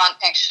can't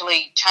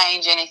actually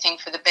change anything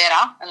for the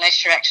better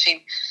unless you're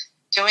actually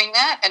doing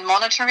that and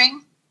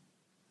monitoring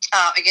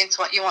against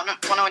what you want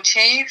to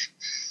achieve.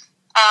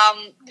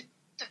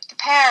 The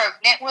power of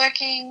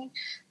networking.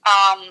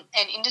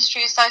 And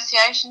industry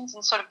associations,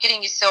 and sort of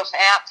getting yourself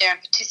out there and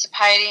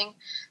participating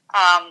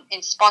in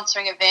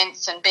sponsoring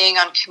events and being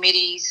on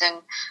committees and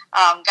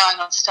going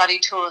on study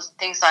tours and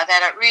things like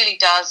that. It really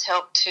does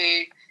help to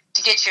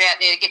get you out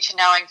there, to get you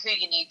knowing who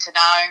you need to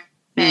know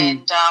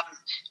and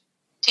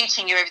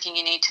teaching you everything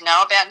you need to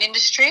know about an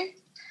industry.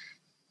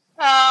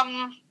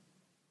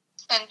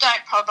 And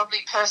don't probably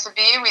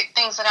persevere with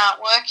things that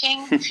aren't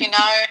working. If you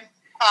know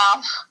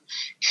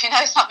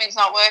something's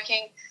not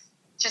working,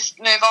 just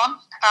move on,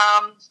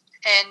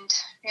 and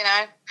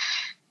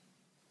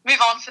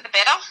move on for the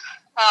better.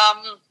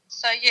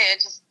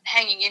 Just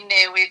hanging in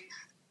there with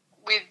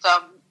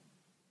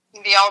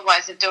the old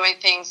ways of doing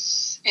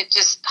things, it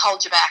just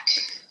holds you back.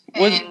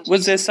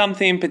 Was there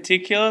something in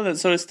particular that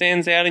sort of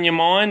stands out in your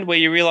mind where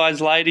you realise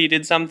later you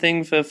did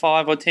something for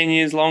 5 or 10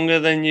 years longer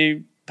than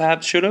you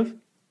perhaps should have?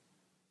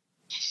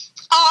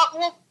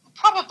 Well,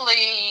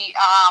 probably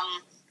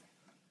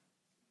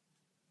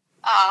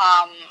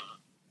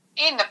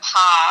in the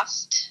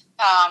past,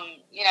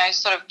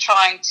 sort of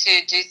trying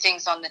to do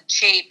things on the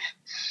cheap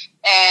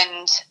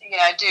and,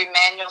 do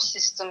manual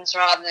systems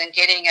rather than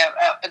getting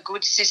a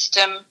good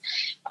system,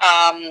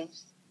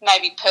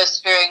 maybe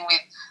persevering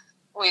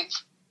with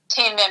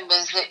team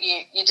members that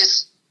you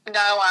just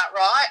know aren't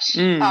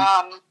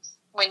right,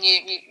 when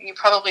you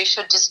probably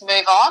should just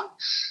move on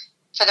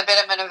for the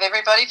betterment of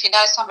everybody. If you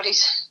know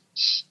somebody's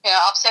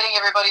upsetting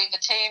everybody in the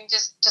team,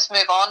 just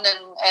move on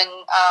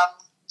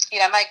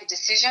and make a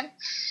decision.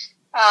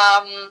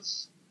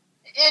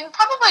 And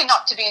probably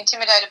not to be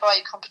intimidated by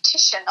your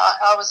competition.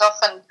 I was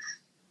often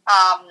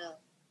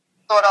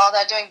thought,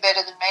 they're doing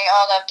better than me.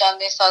 They've done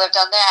this. They've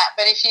done that.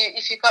 But if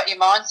you've got your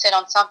mindset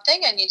on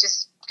something and you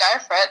just go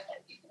for it,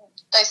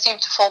 they seem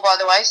to fall by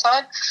the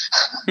wayside.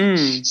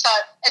 So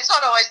it's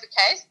not always the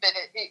case, but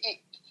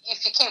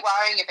if you keep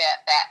worrying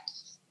about that,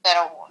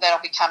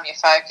 that'll become your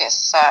focus.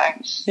 So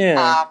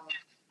yeah.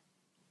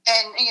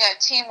 And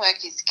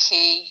teamwork is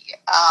key.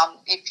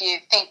 If you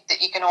think that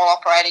you can all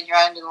operate in your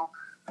own little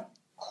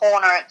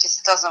corner, it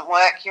just doesn't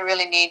work. You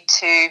really need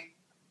to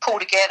pull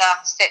together,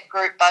 set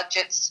group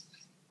budgets,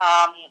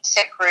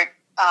 set group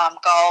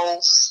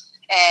goals,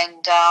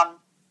 and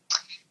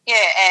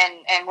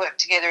and work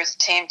together as a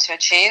team to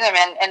achieve them.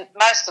 And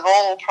most of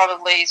all,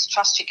 probably, is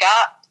trust your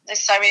gut. There's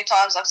so many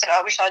times I've said,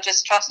 I wish I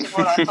just trusted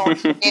what I thought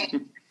at the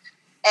beginning.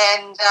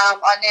 And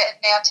I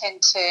now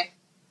tend to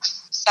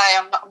say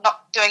I'm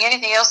not doing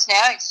anything else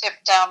now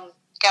except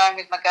going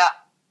with my gut.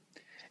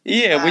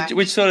 Yeah,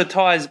 which sort of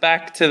ties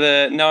back to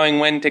the knowing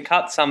when to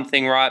cut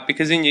something, right?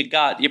 Because in your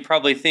gut, you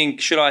probably think,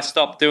 should I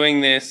stop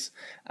doing this?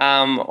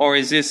 Or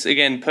is this,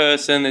 again,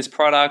 this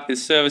product,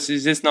 this service,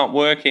 is this not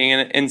working?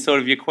 And sort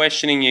of you're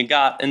questioning your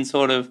gut and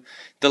sort of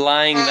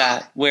delaying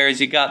that, whereas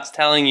your gut's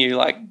telling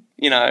you,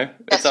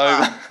 it's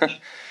over.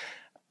 Right.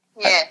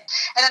 Yeah.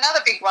 And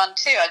another big one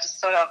too I just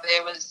thought of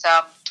there was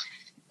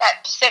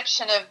that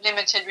perception of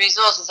limited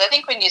resources. I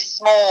think when you're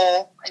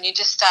small and you're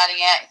just starting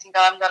out, you think,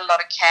 I haven't got a lot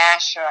of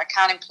cash, or I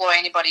can't employ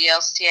anybody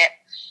else yet.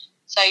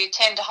 So you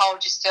tend to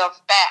hold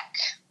yourself back,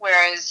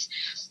 whereas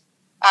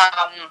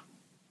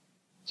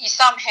you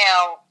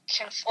somehow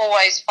can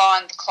always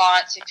find the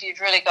clients if you've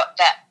really got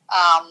that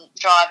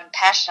drive and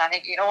passion. I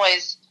think you can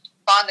always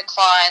find the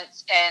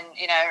clients and,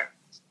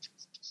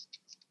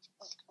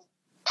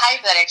 pay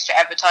for that extra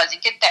advertising,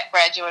 get that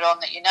graduate on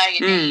that you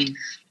need,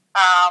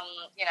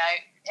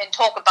 and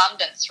talk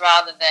abundance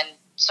rather than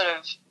sort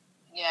of,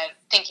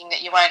 thinking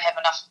that you won't have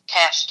enough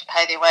cash to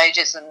pay their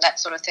wages and that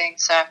sort of thing.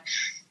 So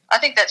I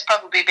think that's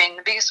probably been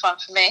the biggest one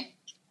for me.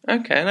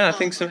 Okay, no, I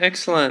think some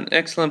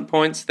excellent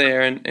points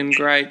there and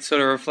great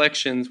sort of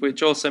reflections,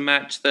 which also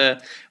match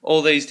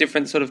all these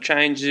different sort of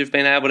changes you've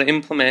been able to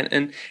implement.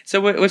 And so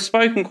we've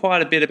spoken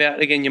quite a bit about,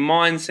 again, your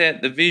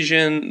mindset, the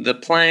vision, the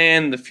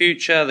plan, the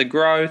future, the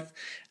growth.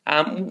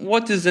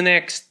 What does the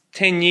next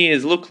 10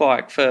 years look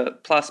like for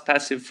Plus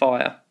Passive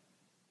Fire?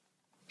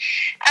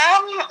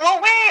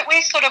 Well,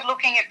 we're sort of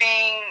looking at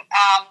being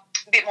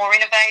a bit more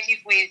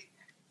innovative with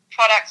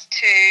products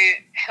to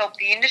help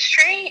the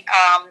industry,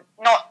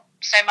 not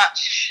so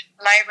much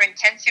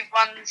labour-intensive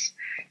ones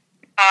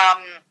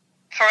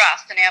for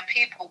us and our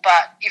people,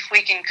 but if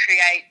we can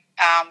create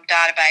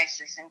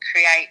databases and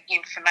create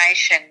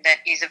information that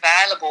is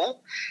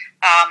available,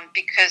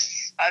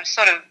 because I'm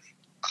sort of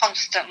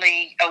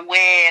constantly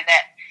aware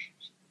that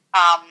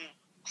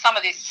some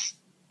of this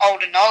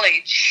older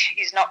knowledge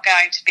is not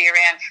going to be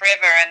around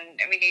forever,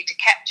 and we need to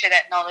capture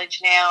that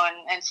knowledge now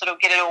and sort of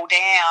get it all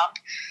down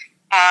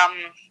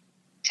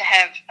to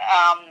have,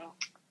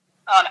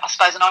 I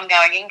suppose, an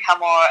ongoing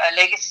income or a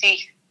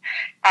legacy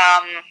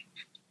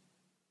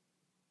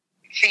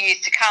for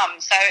years to come.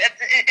 So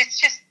it's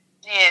just,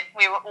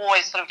 we were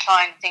always sort of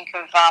trying to think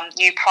of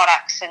new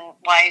products and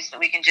ways that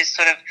we can just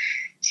sort of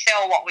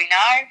sell what we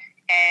know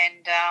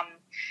and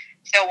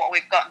sell what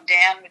we've gotten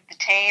down with the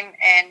team.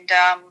 And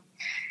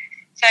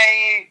so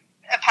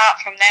apart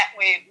from that,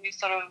 we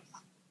sort of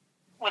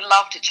would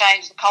love to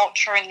change the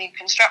culture in the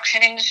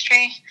construction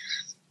industry.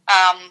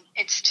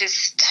 It's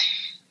just,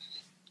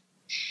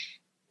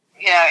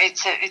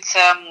 it's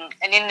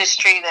an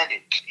industry that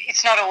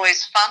it's not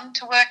always fun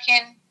to work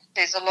in.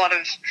 There's a lot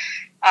of,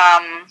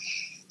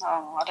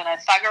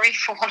 thuggery,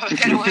 for want of a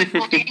better word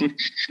for it.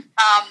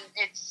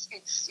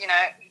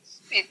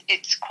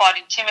 It's quite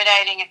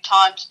intimidating at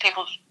times.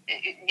 People,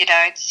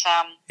 it's...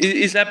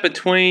 Is that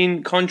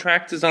between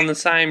contractors on the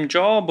same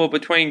job, or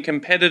between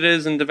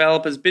competitors and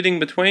developers bidding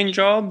between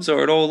jobs,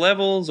 or at all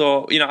levels,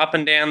 or, up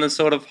and down the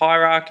sort of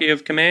hierarchy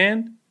of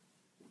command?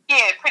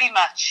 Yeah, pretty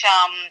much.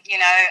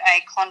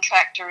 A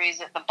contractor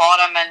is at the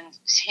bottom, and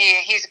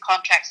here's a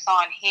contract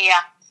sign here.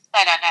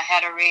 They don't know how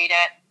to read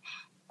it.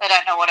 They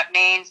don't know what it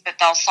means, but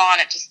they'll sign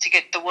it just to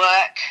get the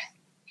work.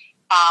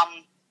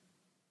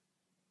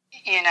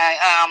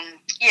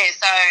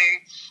 So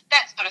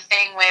that sort of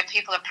thing where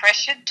people are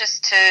pressured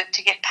just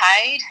to get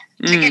paid,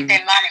 to get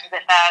their money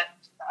that they're,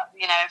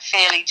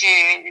 fairly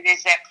due.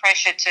 There's that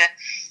pressure to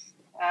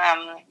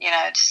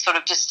to sort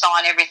of just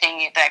sign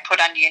everything they put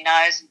under your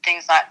nose and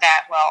things like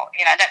that. Well,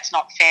 that's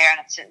not fair, and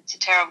it's a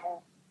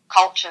terrible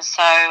culture.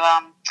 So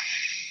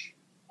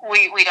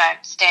we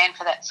don't stand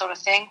for that sort of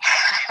thing.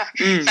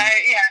 So,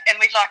 and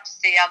we'd like to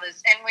see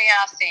others, and we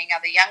are seeing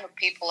other younger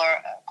people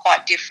are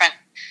quite different.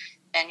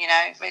 And,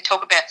 we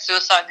talk about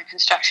suicide in the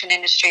construction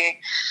industry,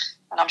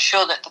 and I'm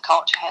sure that the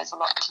culture has a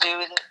lot to do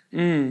with it.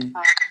 And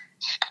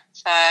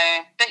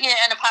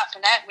apart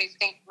from that, we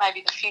think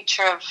maybe the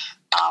future of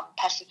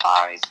Passive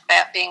Fire is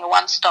about being a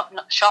one-stop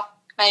shop,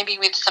 maybe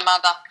with some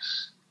other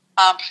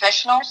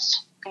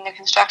professionals in the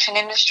construction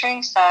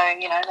industry. So,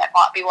 that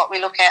might be what we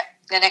look at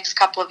in the next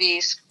couple of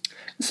years.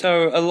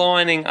 So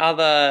aligning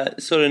other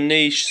sort of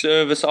niche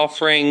service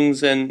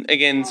offerings and,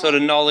 again, sort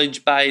of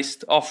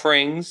knowledge-based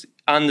offerings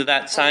under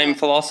that same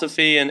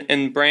philosophy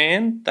and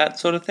brand, that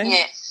sort of thing?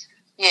 Yes,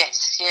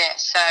 yeah.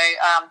 So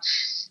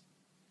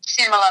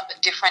similar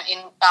but different in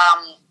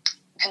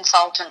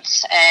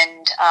consultants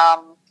and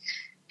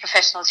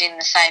professionals in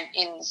the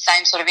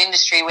same sort of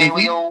industry where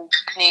we all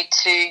need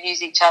to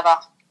use each other,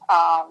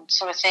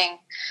 sort of thing,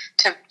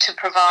 to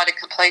provide a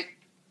complete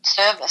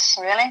service,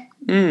 really.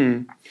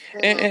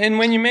 And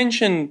when you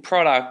mention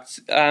products,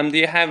 do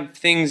you have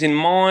things in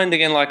mind,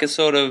 again, like a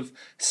sort of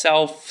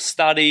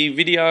self-study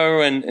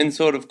video and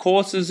sort of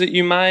courses that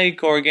you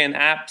make, or again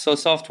apps or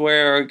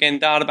software, or again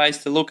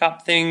database to look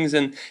up things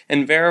and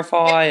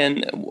verify,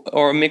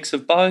 or a mix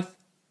of both?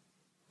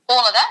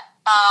 All of that.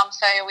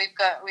 So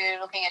we're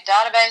looking at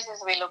databases,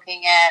 we're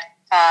looking at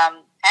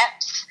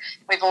apps.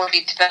 We've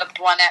already developed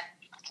one app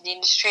for the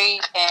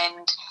industry,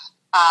 and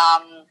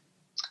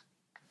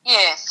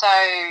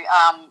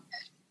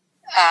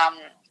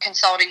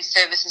consulting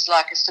services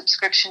like a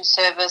subscription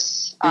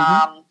service,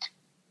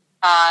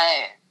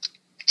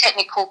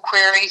 technical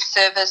query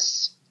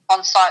service,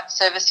 on-site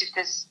service. If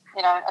there's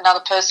another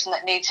person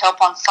that needs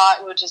help on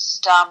site, we'll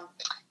just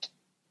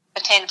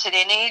attend to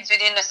their needs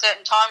within a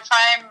certain time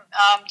frame,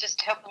 just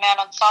to help them out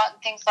on site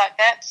and things like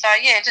that. So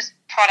just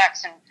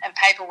products and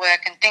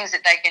paperwork and things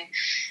that they can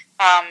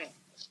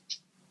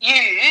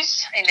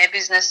use in their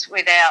business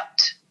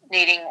without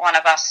needing one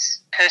of us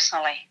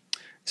personally.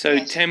 So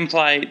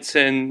templates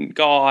and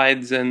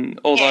guides and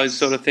all those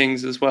sort of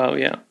things as well,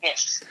 yeah?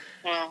 Yes.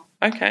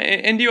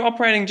 Okay, and are you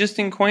operating just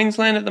in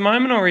Queensland at the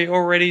moment, or are you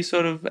already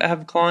sort of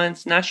have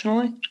clients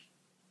nationally?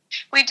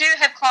 We do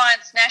have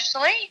clients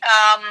nationally,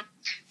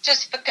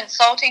 just for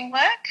consulting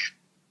work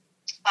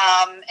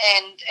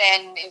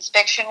and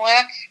inspection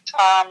work.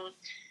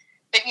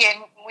 But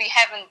we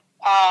haven't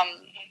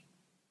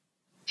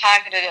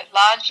targeted it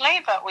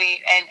largely, but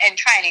and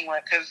training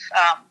work of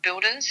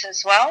builders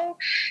as well.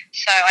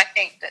 So I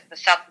think that the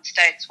southern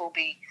states will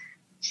be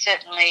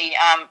certainly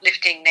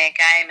lifting their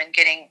game and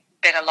getting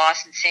better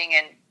licensing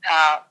and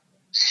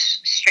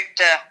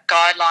stricter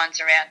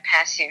guidelines around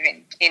passive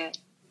in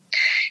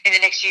the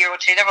next year or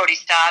two. They've already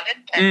started,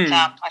 but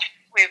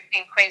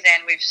in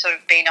Queensland we've sort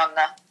of been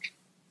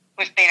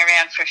we've been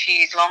around for a few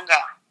years longer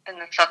than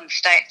the southern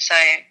states.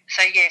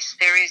 So yes,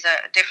 there is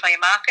definitely a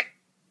market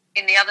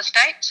in the other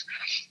states,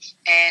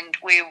 and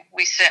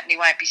we certainly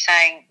won't be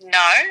saying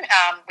no.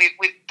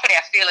 We've put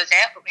our feelers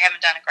out, but we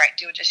haven't done a great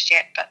deal just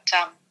yet, but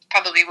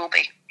probably will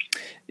be.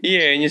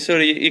 Yeah, and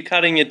you're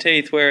cutting your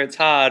teeth where it's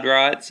hard,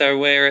 right? So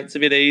where it's a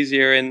bit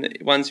easier, and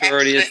once you're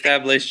already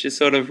established, you're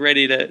sort of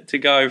ready to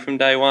go from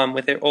day one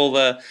with all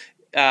the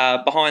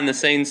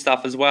behind-the-scenes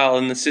stuff as well,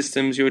 and the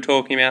systems you were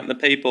talking about and the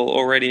people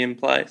already in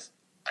place.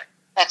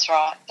 That's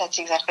right. That's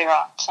exactly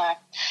right. So,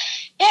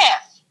 yeah.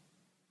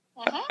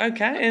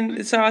 Okay,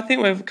 and so I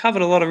think we've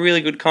covered a lot of really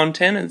good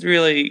content. It's a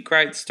really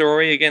great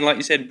story. Again, like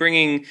you said,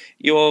 bringing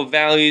your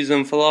values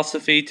and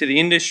philosophy to the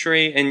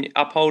industry and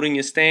upholding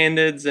your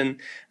standards, and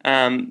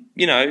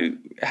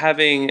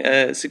having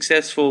a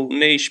successful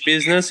niche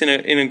business in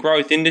a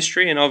growth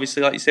industry, and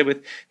obviously, like you said,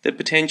 with the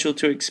potential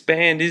to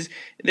expand. Is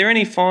there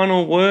any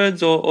final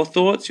words or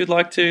thoughts you'd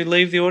like to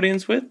leave the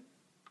audience with?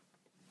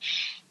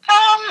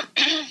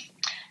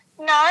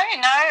 No.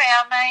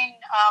 Our main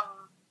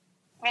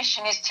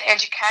mission is to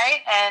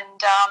educate, and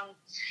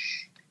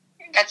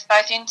that's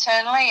both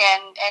internally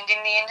and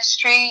in the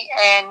industry,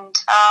 and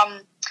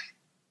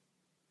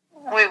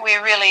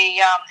we're really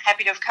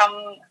happy to have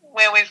come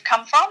where we've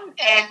come from,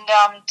 and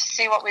to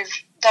see what we've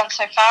done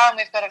so far, and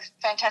we've got a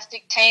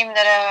fantastic team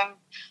that are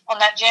on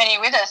that journey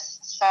with us,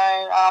 so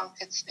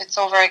it's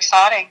all very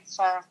exciting.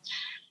 So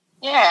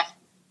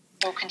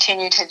we'll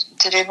continue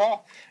to do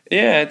more.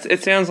 Yeah,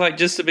 it sounds like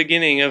just the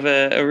beginning of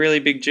a really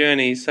big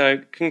journey.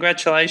 So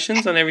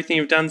congratulations on everything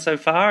you've done so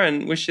far,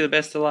 and wish you the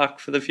best of luck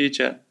for the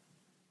future.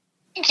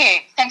 Thank you.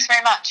 Thanks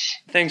very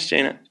much. Thanks,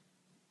 Gina.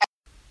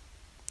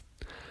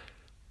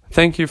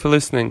 Thank you for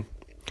listening.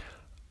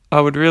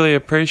 I would really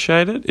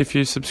appreciate it if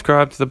you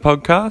subscribe to the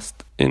podcast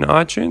in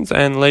iTunes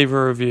and leave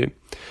a review.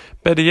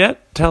 Better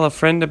yet, tell a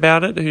friend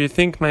about it who you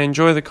think may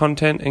enjoy the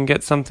content and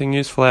get something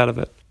useful out of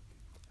it.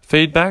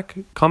 Feedback,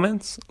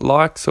 comments,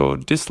 likes or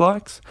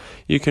dislikes,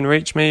 you can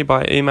reach me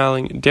by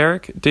emailing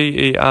Derek,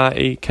 Derek,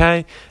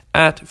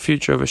 at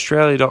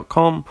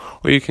futureofaustralia.com,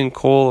 or you can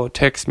call or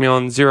text me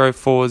on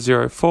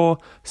 0404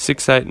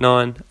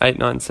 689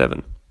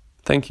 897.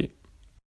 Thank you.